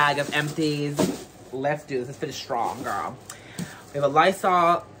 Last bag of empties. Let's do this. Let's finish strong, girl. We have a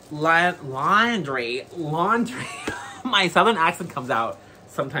Lysol laundry. My southern accent comes out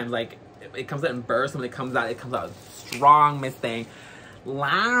sometimes, like, it comes out in bursts. When it comes out strong, Miss Thing.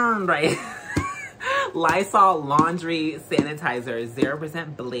 Laundry. Lysol laundry sanitizer,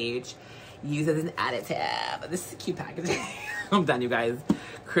 0% bleach, used as an additive. This is a cute packaging. I'm done, you guys.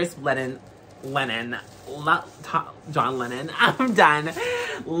 Crisp Lennon, not John Lennon. I'm done.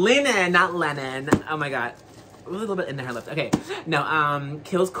 Linen, not Lennon. Oh my god. A little bit in her lips. Okay. No,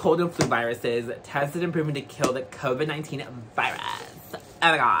 kills cold and flu viruses. Tested and proven to kill the COVID-19 virus. Oh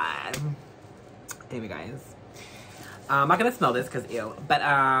my god. Anyway, guys. I'm not gonna smell this because ew. But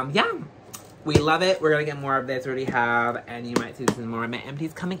yeah. We love it. We're gonna get more of this. We already have, and you might see some more of my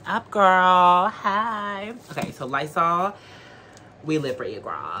empties coming up, girl. Hi. Okay, so Lysol, we live for you,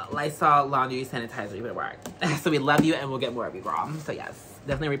 girl. Lysol laundry sanitizer, you better work. So we love you, and we'll get more of you, girl. So yes,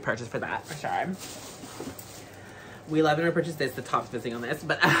 definitely repurchase for that, for sure. We love and repurchase this. The top's missing on this,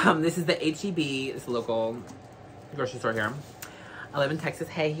 but this is the HEB. It's a local grocery store here. I live in Texas.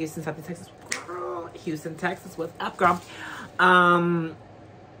 Hey, Houston, South Texas, girl. Houston, Texas. What's up, girl?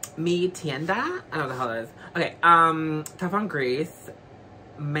 Mi tienda? I don't know what the hell that is. Okay, Teflon grease,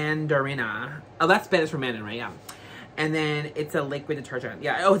 mandarina. Oh, that's Spanish for mandarin, right? Yeah. And then it's a liquid detergent.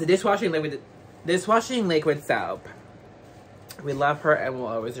 Yeah, oh, it's a dishwashing liquid soap. We love her and we'll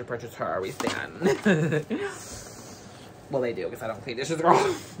always repurchase her. We stand. Well, they do, because I don't clean dishes,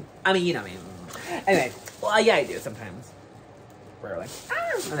 girl. I mean, you know me. Anyway, well, yeah, I do sometimes. Rarely.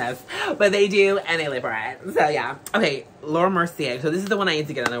 But they do, and they live for it. So, yeah. Okay, Laura Mercier. So, this is the one I need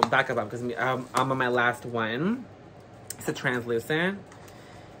to get on the back of because I'm on my last one. It's a translucent.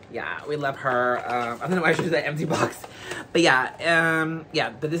 Yeah, we love her. I don't know why I should do that empty box. But, yeah. Yeah,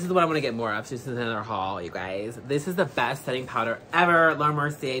 but this is the one I want to get more of. So, this is another haul, you guys. This is the best setting powder ever. Laura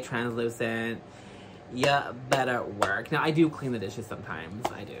Mercier translucent. You better work. Now, I do clean the dishes sometimes.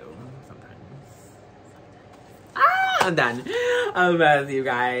 I do. I'm done. I'm done, you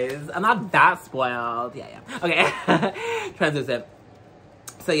guys. I'm not that spoiled. Yeah. Okay. Translucent.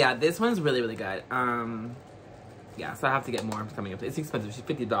 So yeah, this one's really, really good. Yeah, so I have to get more coming up. It's expensive. She's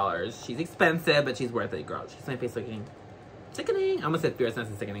 $50. She's expensive, but she's worth it, girl. She's my face looking sickening. I almost said fierce and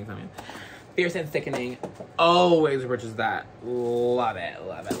sickening. Something. Fierce and sickening. Always purchase that. Love it.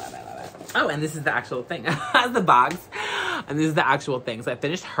 Love it. Love it. Love it. Oh, and this is the actual thing. The box. And this is the actual thing. So I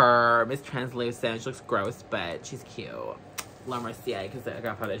finished her. Miss Translucent. She looks gross, but she's cute. La Mercier, because I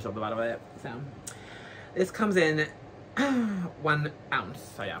got foundation on the bottom of it. So this comes in 1 ounce.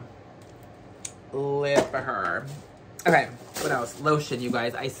 So yeah. Live for her. Okay. What else? Lotion, you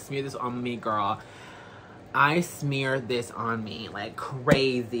guys. I smear this on me, girl. I smear this on me like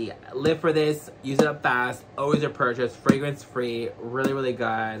crazy. Live for this. Use it up fast. Always a purchase. Fragrance free. Really, really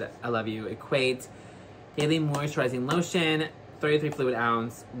good. I love you. Equate. Daily moisturizing lotion. 33 fluid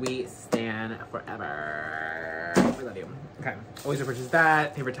ounce. We stand forever. We love you. Okay. Always repurchase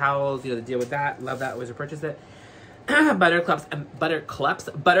that. Paper towels. You know the deal with that. Love that. Always repurchase it. Buttercups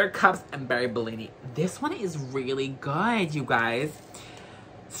and berry Bellini. This one is really good, you guys.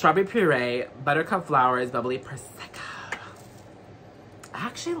 Strawberry puree, buttercup flowers, bubbly prosecco. I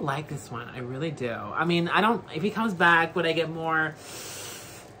actually like this one. I really do. I mean, I don't. If he comes back, would I get more?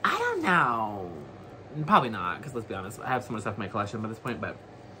 I don't know. Probably not, because let's be honest, I have so much stuff in my collection by this point. But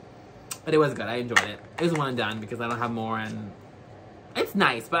it was good. I enjoyed it. It was one and done because I don't have more, and it's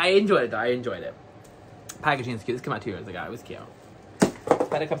nice. But I enjoyed it. Though. I enjoyed it. Packaging is cute. This came out 2 years ago. It was cute.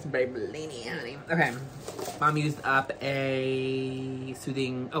 Buttercups and berry Bellini, honey. Okay. Mom used up a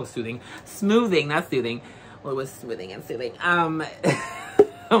smoothing, not soothing. Well, it was smoothing and soothing. Oh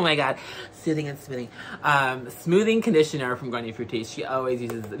my god. Soothing and smoothing. Smoothing conditioner from Garnier Fructis. She always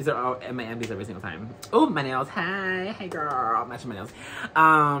uses, these are all in my empties every single time. Oh, my nails. Hi. Hey, girl. Matching my nails.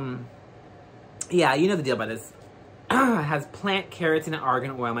 Yeah, you know the deal about this. It has plant keratin and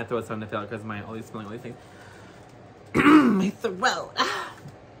argan oil. My throat's starting to fail because of my always smelling all these things. My throat.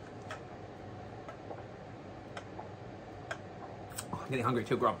 Oh, I'm getting hungry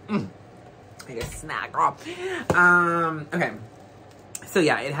too, girl. I need a snack, girl. Okay. So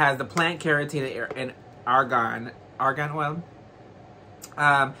yeah, it has the plant keratin and argan oil.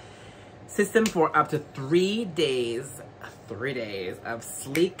 System for up to 3 days. 3 days of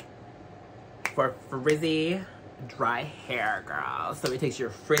sleek for frizzy dry hair, girl. So it takes your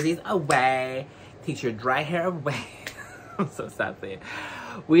frizzies away, takes your dry hair away. I'm so sassy.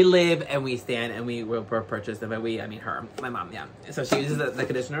 We live and we stand and we will purchase, and by we, I mean her, my mom, yeah. So she uses the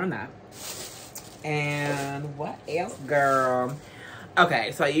conditioner on that. And what else, girl?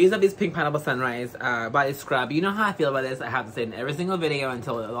 Okay, so I use up these Pink Pineapple Sunrise body scrub. You know how I feel about this. I have to say it in every single video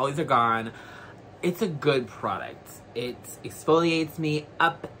until all these are gone. It's a good product. It exfoliates me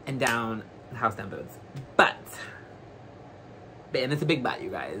up and down the house down boots. But, and it's a big butt,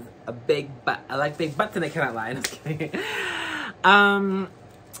 you guys. A big butt. I like big butts and I cannot lie. I'm just kidding.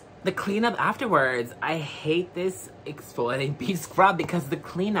 The cleanup afterwards. I hate this exfoliating beach scrub because the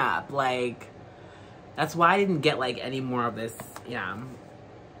cleanup, like, that's why I didn't get like any more of this. Yeah,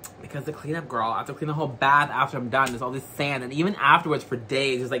 because the cleanup, girl, I have to clean the whole bath after I'm done. There's all this sand, and even afterwards for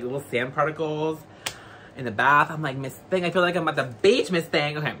days, there's like little sand particles in the bath. I'm like, Miss Thing, I feel like I'm at the beach, Miss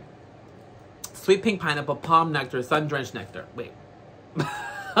Thing. Okay. Sweet pink pineapple, palm nectar, sun-drenched nectar. Wait.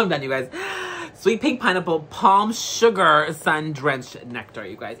 I'm done, you guys. Sweet pink pineapple, palm sugar, sun-drenched nectar,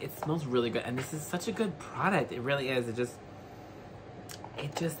 you guys. It smells really good, and this is such a good product. It really is. It just,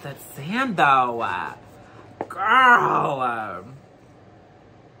 that sand, though. Girl.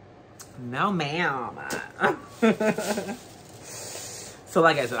 No, ma'am. So,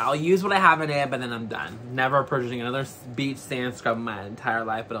 like I said, I'll use what I have in it, but then I'm done. Never purchasing another beach sand scrub in my entire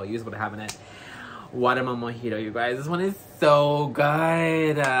life, but I'll use what I have in it. Watermelon mojito, you guys. This one is so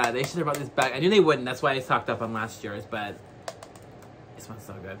good. They should have brought this back. I knew they wouldn't. That's why I stocked up on last year's, but this one's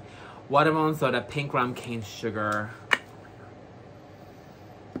so good. Watermelon soda, pink rum, cane sugar.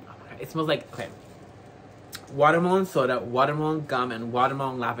 It smells like, okay, watermelon soda, watermelon gum, and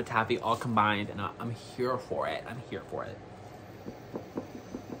watermelon Laffy Taffy all combined, and I'm here for it. I'm here for it.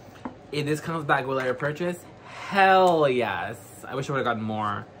 If this comes back, will I purchase? Hell yes. I wish I would have gotten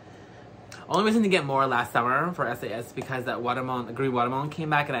more. Only reason to get more last summer for SAS because that watermelon, the green watermelon came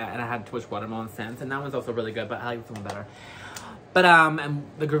back, and I had too much watermelon scents, and that one's also really good, but I like this one better. But and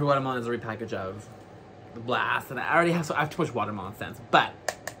the green watermelon is a repackage of the Blast, and I already have, so I have too much watermelon scents, but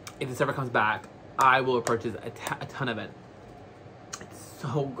if this ever comes back, I will purchase a ton of it. It's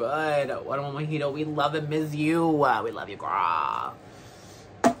so good. Watermelon mojito, we love it, miss you. We love you, girl.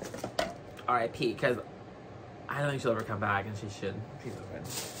 R.I.P. Because I don't think she'll ever come back, and she should. She's so good.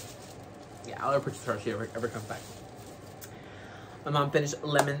 Yeah, I'll ever purchase her if she ever comes back. My mom finished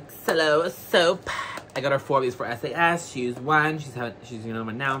lemon cello soap. I got her 4 of these for SAS. She used 1. She's using another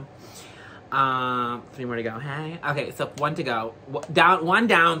one now. 3 more to go. Hey, okay, so 1 to go. 1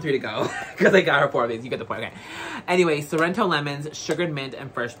 down, 3 to go. Because I got her 4 of these. You get the point. Okay. Anyway, Sorrento lemons, sugared mint,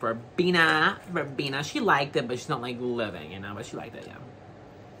 and fresh verbena. She liked it, but she's not like living, you know. But she liked it, yeah.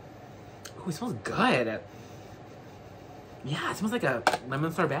 Ooh, it smells good. Yeah, it smells like a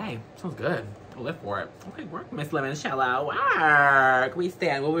lemon sorbet. It smells good. I'll live for it. Okay, work, Miss Lemon Shallow. Work. We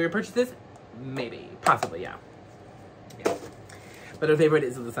stand. Will we repurchase this? Maybe. Possibly, yeah. Yeah. But her favorite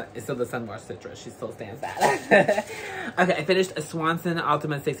is still the Sunwash Citrus. She still stands that. Okay, I finished a Swanson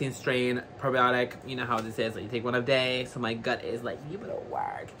Ultimate 16 Strain Probiotic. You know how this is. Like, you take one a day. So my gut is like, you better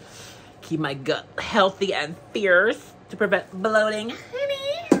work. Keep my gut healthy and fierce to prevent bloating.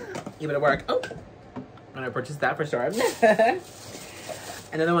 Honey, you better work. Oh, I'm going to purchase that for sure.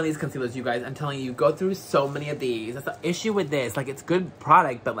 Another one of these concealers, you guys. I'm telling you, go through so many of these. That's the issue with this. Like, it's good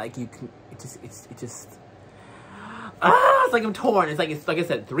product, but like, you can, it just... it's like I'm torn. It's like I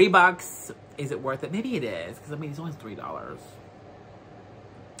said, $3. Is it worth it? Maybe it is, because I mean, it's only $3. I don't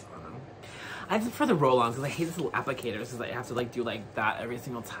know. I just prefer the roll-ons because I hate this little applicators because I have to like do like that every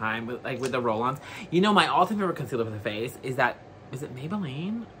single time with the roll-ons. You know, my all-time favorite concealer for the face is it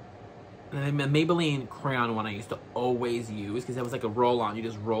Maybelline? The Maybelline crayon one I used to always use because it was like a roll-on. You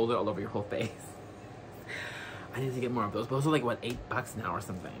just rolled it all over your whole face. I need to get more of those. But those are like, what, $8 now or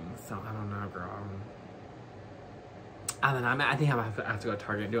something. So, I don't know, girl. I don't know. I think I have to go to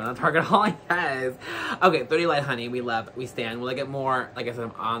Target and do it on Target haul, yes. Okay, 30 Light Honey. We love. We stand. Will I get more? Like I said,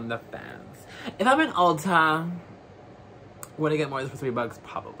 I'm on the fence. If I'm in Ulta, would I get more of this for $3?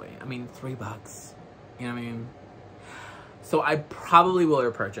 Probably. I mean, $3. You know what I mean? So I probably will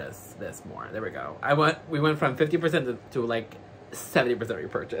repurchase this more. There we go. We went from 50% to like 70%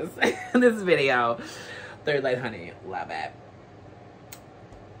 repurchase in this video. 30 Light Honey. Love it.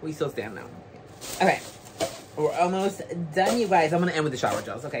 We still stand now. Okay. We're almost done, you guys. I'm going to end with the shower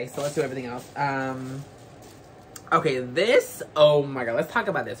gels. Okay, so let's do everything else. Okay, this... Oh, my God. Let's talk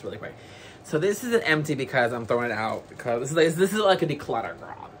about this really quick. So this is an empty because I'm throwing it out. Because this is like a declutter,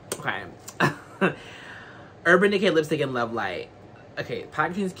 girl. Okay. Urban Decay Lipstick in Love Light. okay,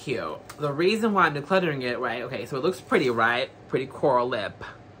 packaging is cute. The reason why I'm decluttering it, right? Okay, so it looks pretty, right? Pretty coral lip.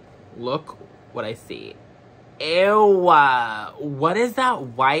 Look what I see. Ew. What is that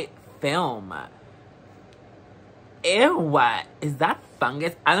white film? Ew. Is that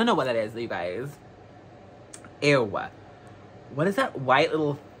fungus? I don't know what that is, you guys. Ew. What is that white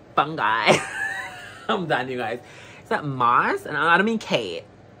little fungi? I'm done, you guys. Is that moss? And I don't mean Kate.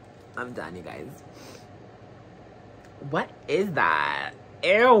 I'm done, you guys. What is that?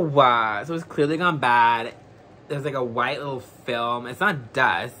 Ew. So it's clearly gone bad. There's like a white little film. It's not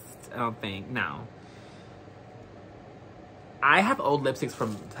dust, I don't think. No. I have old lipsticks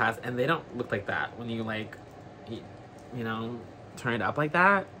from the past, and they don't look like that when you, like, you know, turn it up like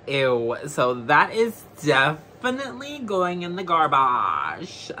that. Ew. So that is definitely going in the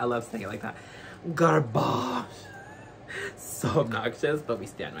garbage. I love saying it like that. Garbage. So obnoxious, but we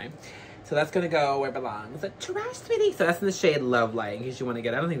stand, right? So that's gonna go where it belongs. A trash, sweetie. So that's in the shade Love Light, in case you want to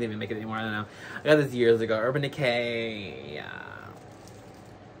get it. I don't think they even make it anymore. I don't know. I got this years ago. Urban Decay. Yeah.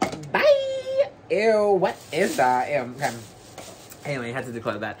 Bye. Ew. What is that? Ew. Okay. Anyway, I had to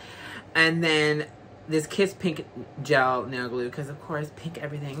declare that. And then this Kiss Pink Gel Nail Glue, because of course, pink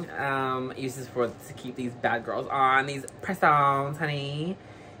everything. Uses to keep these bad girls on. These press-ons, honey.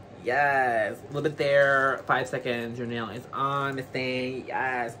 Yes. A little bit there. 5 seconds. Your nail is on this thing.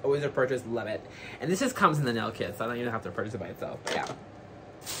 Yes. Always a purchase. Love it. And this just comes in the nail kit, so I don't even have to purchase it by itself. Yeah.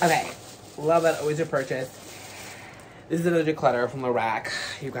 Okay. Love it. Always a purchase. This is another declutter from the rack.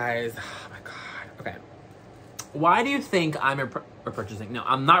 You guys. Oh my god. Okay. Why do you think I'm purchasing? No,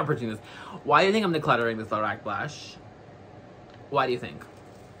 I'm not purchasing this. Why do you think I'm decluttering this Lorac blush? Why do you think?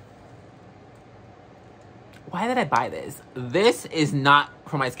 Why did I buy this? This is not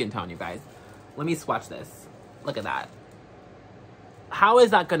for my skin tone, you guys. Let me swatch this. Look at that. How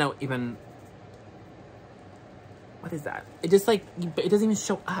is that gonna even... What is that? It just like, it doesn't even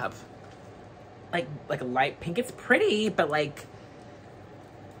show up. Like a light pink. It's pretty, but like...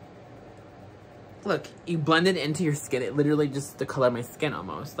 Look, you blend it into your skin. It literally just the color of my skin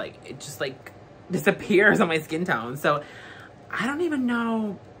almost. Like, it just like disappears on my skin tone. So, I don't even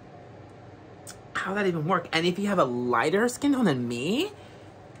know how that even works. And if you have a lighter skin tone than me,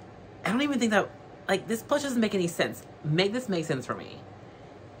 I don't even think that, like, this blush doesn't make any sense. Make this make sense for me.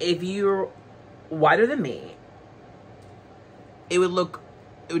 If you're whiter than me, it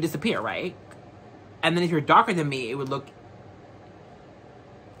would disappear, right? And then if you're darker than me, it would look...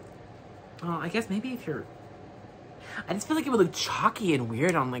 Well, I guess maybe if you're... I just feel like it would look chalky and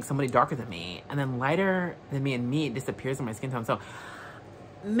weird on, like, somebody darker than me. And then lighter than me and me, it disappears on my skin tone. So,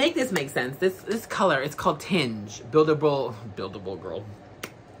 make this make sense. This color, it's called Tinge. Buildable girl.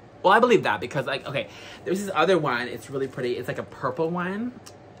 Well, I believe that because, like, okay, there's this other one. It's really pretty. It's like a purple one.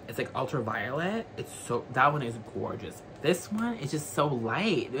 It's like ultraviolet. It's so... That one is gorgeous. This one is just so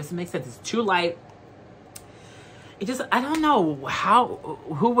light. This makes sense. It's too light. It just, I don't know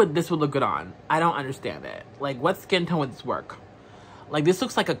this would look good on. I don't understand it. Like, what skin tone would this work? Like, this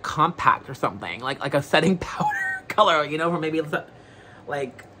looks like a compact or something. Like a setting powder color, you know, for maybe,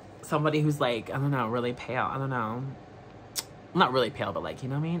 like, somebody who's, like, I don't know, really pale. I don't know. Not really pale, but, like, you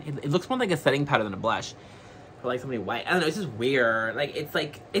know what I mean? It looks more like a setting powder than a blush. For, like, somebody white. I don't know, it's just weird. Like,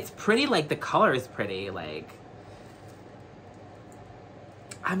 it's pretty, like, the color is pretty, like...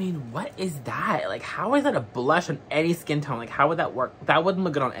 I mean, what is that? Like, how is that a blush on any skin tone? Like, how would that work? That wouldn't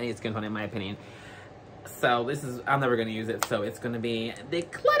look good on any skin tone, in my opinion. So, this is... I'm never going to use it, so it's going to be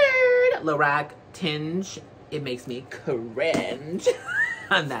Decluttered Lorac Tinge. It makes me cringe.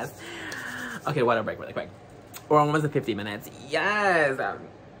 And that's... Okay, water break really quick. We're almost at 50 minutes. Yes!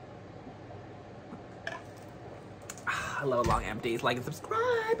 I love long empties. Like and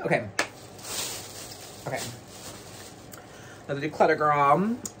subscribe. Okay. Okay. Another declutter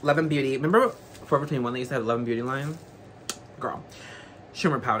girl. Love and Beauty. Remember Forever 21 they used to have Love and Beauty line? Girl.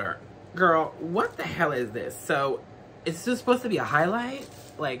 Shimmer powder. Girl, what the hell is this? So, it's just supposed to be a highlight?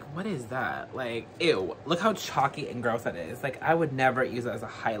 Like, what is that? Like, ew. Look how chalky and gross that is. Like, I would never use it as a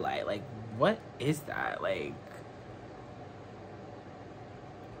highlight. Like, what is that? Like,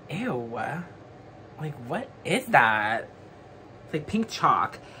 ew. Like, what is that? It's like pink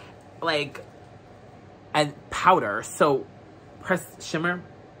chalk. Like, and powder. So, press shimmer.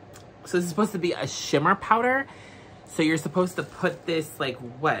 So, this is supposed to be a shimmer powder. So, you're supposed to put this, like,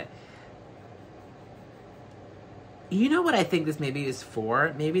 what? You know what I think this maybe is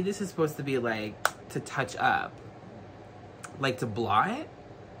for? Maybe this is supposed to be, like, to touch up. Like, to blot.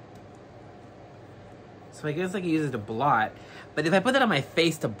 So, I guess I can use it to blot. But if I put that on my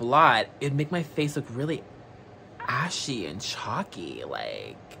face to blot, it'd make my face look really ashy and chalky.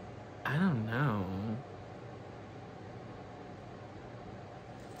 Like, I don't know.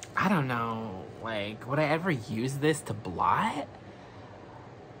 I don't know. Like, would I ever use this to blot?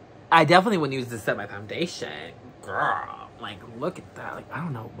 I definitely wouldn't use this to set my foundation. Girl, like, look at that. Like, I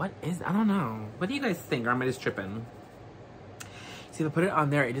don't know. I don't know. What do you guys think? Or am I just tripping? See, if I put it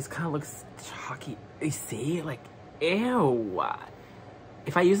on there, it just kind of looks chalky. You see? Like, ew.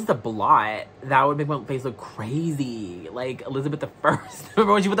 If I use it to blot, that would make my face look crazy. Like Elizabeth I.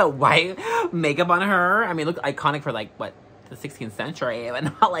 Remember when she put that white makeup on her? I mean, it looked iconic for, like, what? The 16th century, but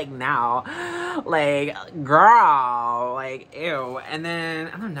not like now. Like, girl, like, ew. And then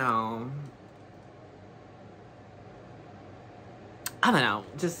I don't know,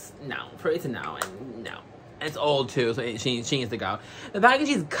 just no, for it's a no. And no, it's old too, so she needs to go. The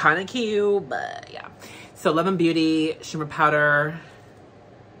packaging is kind of cute, but yeah. So Love and Beauty shimmer powder.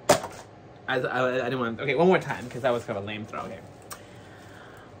 I didn't want. Okay, one more time because that was kind of a lame throw. Okay,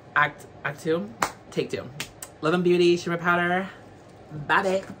 act 2, take 2. Love and Beauty shimmer powder. Bad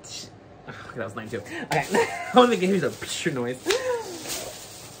it. Oh, that was lame too. Okay, I want to make a picture noise.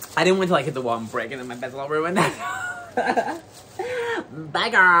 I didn't want to like hit the wall and break it, and my bed's all ruined. Bye,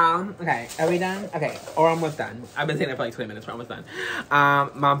 girl. Okay, are we done? Okay, or almost done. I've been saying that for like 20 minutes. We're almost done.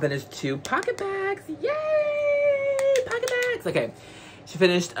 Mom finished 2 pocket bags. Yay! Pocket bags. Okay. She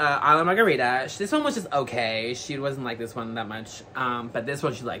finished Island Margarita. This one was just okay. She wasn't like this one that much. But this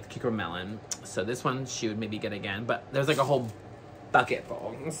one she liked, cucumber melon. So this one she would maybe get again. But there's like a whole bucket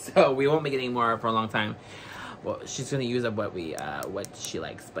full. So we won't be getting more for a long time. Well, she's going to use up what she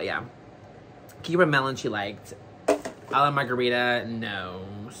likes. But yeah. Cucumber melon she liked. Island Margarita, no.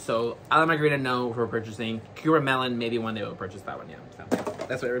 So Island Margarita, no for purchasing. Cucumber melon, maybe one day we'll purchase that one, yeah. So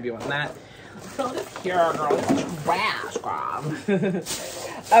that's what review on that. So this here, girl, this is trash, girl.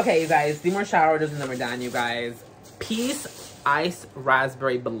 Okay, you guys, 3 more shower orders and then we're done, you guys. Peace Ice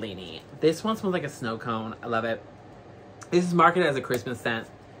Raspberry Bellini. This one smells like a snow cone. I love it. This is marketed as a Christmas scent.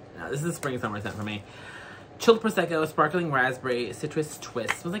 No, this is a spring summer scent for me. Chilled Prosecco, sparkling raspberry, citrus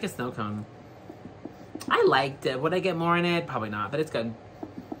twist. Smells like a snow cone. I liked it. Would I get more in it? Probably not, but it's good.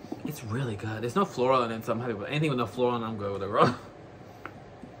 It's really good. There's no floral in it, so I'm happy with anything with no floral in it, I'm good with it, girl.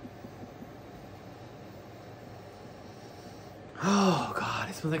 Oh, God.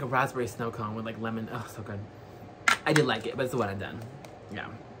 It smells like a raspberry snow cone with, like, lemon. Oh, so good. I did like it, but it's the one I'm done. Yeah.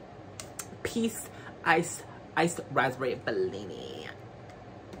 Peace Iced Raspberry Bellini.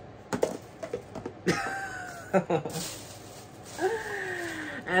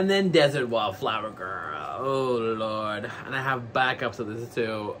 And then Desert Wildflower Girl. Oh, Lord. And I have backups of this,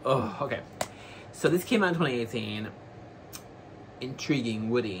 too. Oh, okay. So this came out in 2018. Intriguing,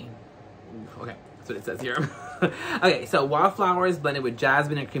 woody. Okay, that's what it says here. Okay, so wildflowers blended with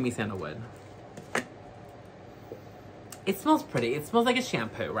jasmine and creamy sandalwood. It smells pretty. It smells like a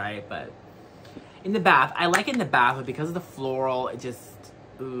shampoo, right? But in the bath, I like it in the bath, but because of the floral, it just...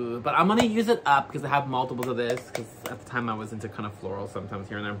 Ooh. But I'm gonna use it up because I have multiples of this. Because at the time I was into kind of floral sometimes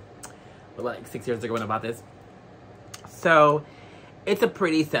here and there. But like 6 years ago when I bought this. So it's a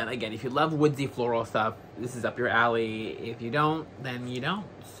pretty scent. Again, if you love woodsy floral stuff, this is up your alley. If you don't, then you don't.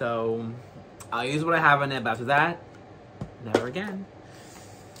 So I'll use what I have in it. But after that, never again.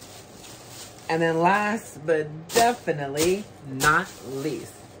 And then last but definitely not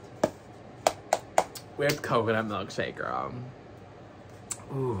least, where's coconut milkshake, girl?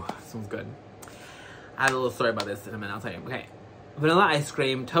 Ooh, smells good. I have a little story about this in a minute, I'll tell you. Okay. Vanilla ice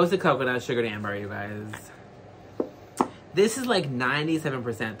cream, toasted coconut, sugared amber, you guys. This is like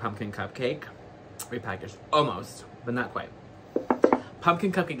 97% pumpkin cupcake. Repackaged. Almost, but not quite.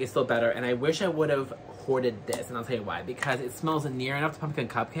 Pumpkin cupcake is still better, and I wish I would have hoarded this, and I'll tell you why. Because it smells near enough to pumpkin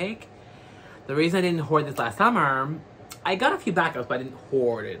cupcake. The reason I didn't hoard this last summer, I got a few backups, but I didn't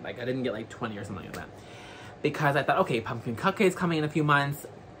hoard it. Like, I didn't get like 20 or something like that. Because I thought, okay, pumpkin cupcakes coming in a few months,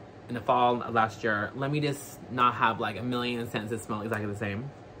 in the fall of last year. Let me just not have like a million scents that smell exactly the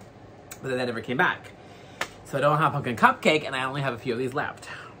same. But then that never came back. So I don't have pumpkin cupcake, and I only have a few of these left.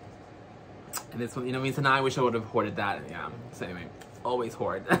 And this one, you know what I mean? So now I wish I would have hoarded that. Yeah. So anyway, always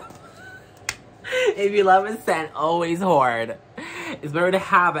hoard. If you love a scent, always hoard. It's better to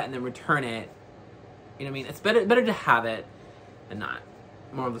have it and then return it. You know what I mean? It's better to have it than not.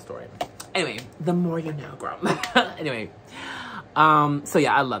 More of the story. Anyway, the more you know, girl. Anyway, so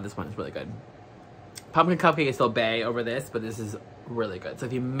yeah, I love this one. It's really good. Pumpkin cupcake is still bae over this, but this is really good. So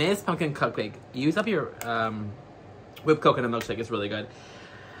if you miss pumpkin cupcake, use up your whipped coconut milkshake. It's really good.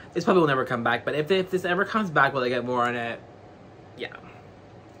 This probably will never come back, but if this ever comes back, will I get more on it? Yeah.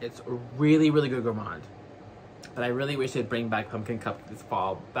 It's really, really good gourmand. But I really wish they'd bring back pumpkin cupcake this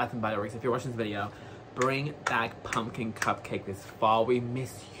fall. Bath and Body Works, if you're watching this video, bring back pumpkin cupcake this fall. We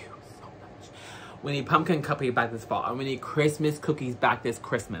miss you so much. We need pumpkin cupcake back this fall. And we need Christmas cookies back this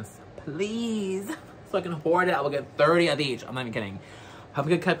Christmas. Please. So I can hoard it. I will get 30 of each. I'm not even kidding.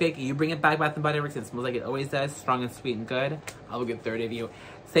 Pumpkin cupcake, you bring it back Bath & Body Works. It smells like it always does. Strong and sweet and good. I will get 30 of you.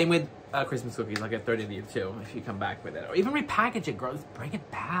 Same with Christmas cookies. I'll get 30 of you too if you come back with it. Or even repackage it, girls. Bring it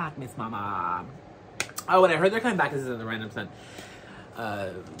back, Miss Mama. Oh, and I heard they're coming back. This is a random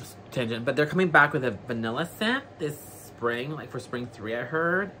tangent. But they're coming back with a vanilla scent this spring. Like for spring 3, I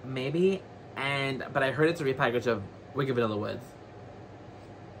heard. Maybe. But I heard it's a repackage of Wicked Vanilla Woods.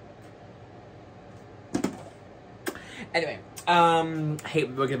 Anyway, hate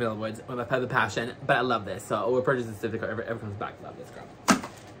Wicked Vanilla Woods with the passion, but I love this. So we'll purchase this if it ever comes back. Love this, girl.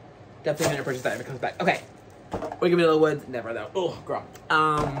 Definitely gonna purchase that if it comes back. Okay, Wicked Vanilla Woods, never though. Oh, girl.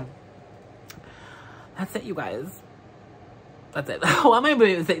 That's it, you guys. That's it. Why am I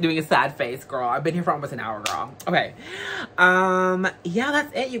doing a sad face, girl? I've been here for almost an hour, girl. Okay. Yeah,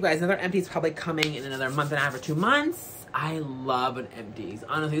 that's it, you guys. Another Empties probably coming in another month and a half or 2 months. I love an Empties.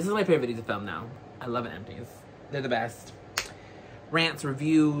 Honestly, this is my favorite video to film now. I love an Empties. They're the best. Rants,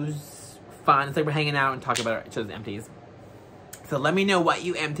 reviews, fun. It's like we're hanging out and talking about each other's empties. So let me know what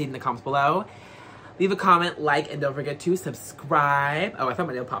you emptied in the comments below. Leave a comment, like, and don't forget to subscribe. Oh, I thought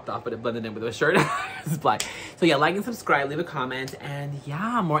my nail popped off, but it blended in with the shirt. It's black. So yeah, like and subscribe, leave a comment, and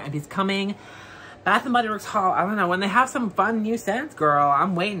yeah, more empties coming. Bath & Body Works haul. I don't know, when they have some fun new scents, girl,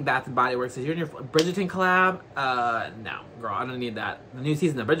 I'm waiting. Bath & Body Works. If you're in your Bridgerton collab, no, girl, I don't need that. The new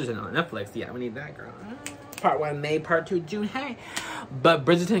season of Bridgerton on Netflix, yeah, we need that, girl. Part 1 May, Part 2 June, hey. But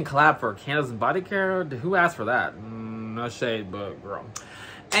Bridgerton collab for candles and body care, who asked for that? No shade, but girl.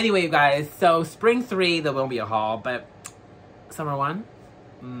 Anyway, you guys, so spring 3, there won't be a haul, but summer 1,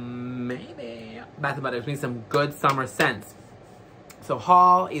 maybe. Bath & Body Works needs some good summer scents. So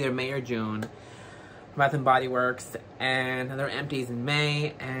haul, either May or June. Bath & Body Works, and another Empties in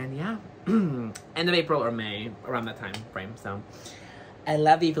May, and yeah, end of April or May, around that time frame. So I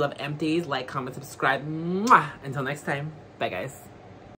love you. If you love Empties, like, comment, subscribe. Mwah! Until next time, bye guys.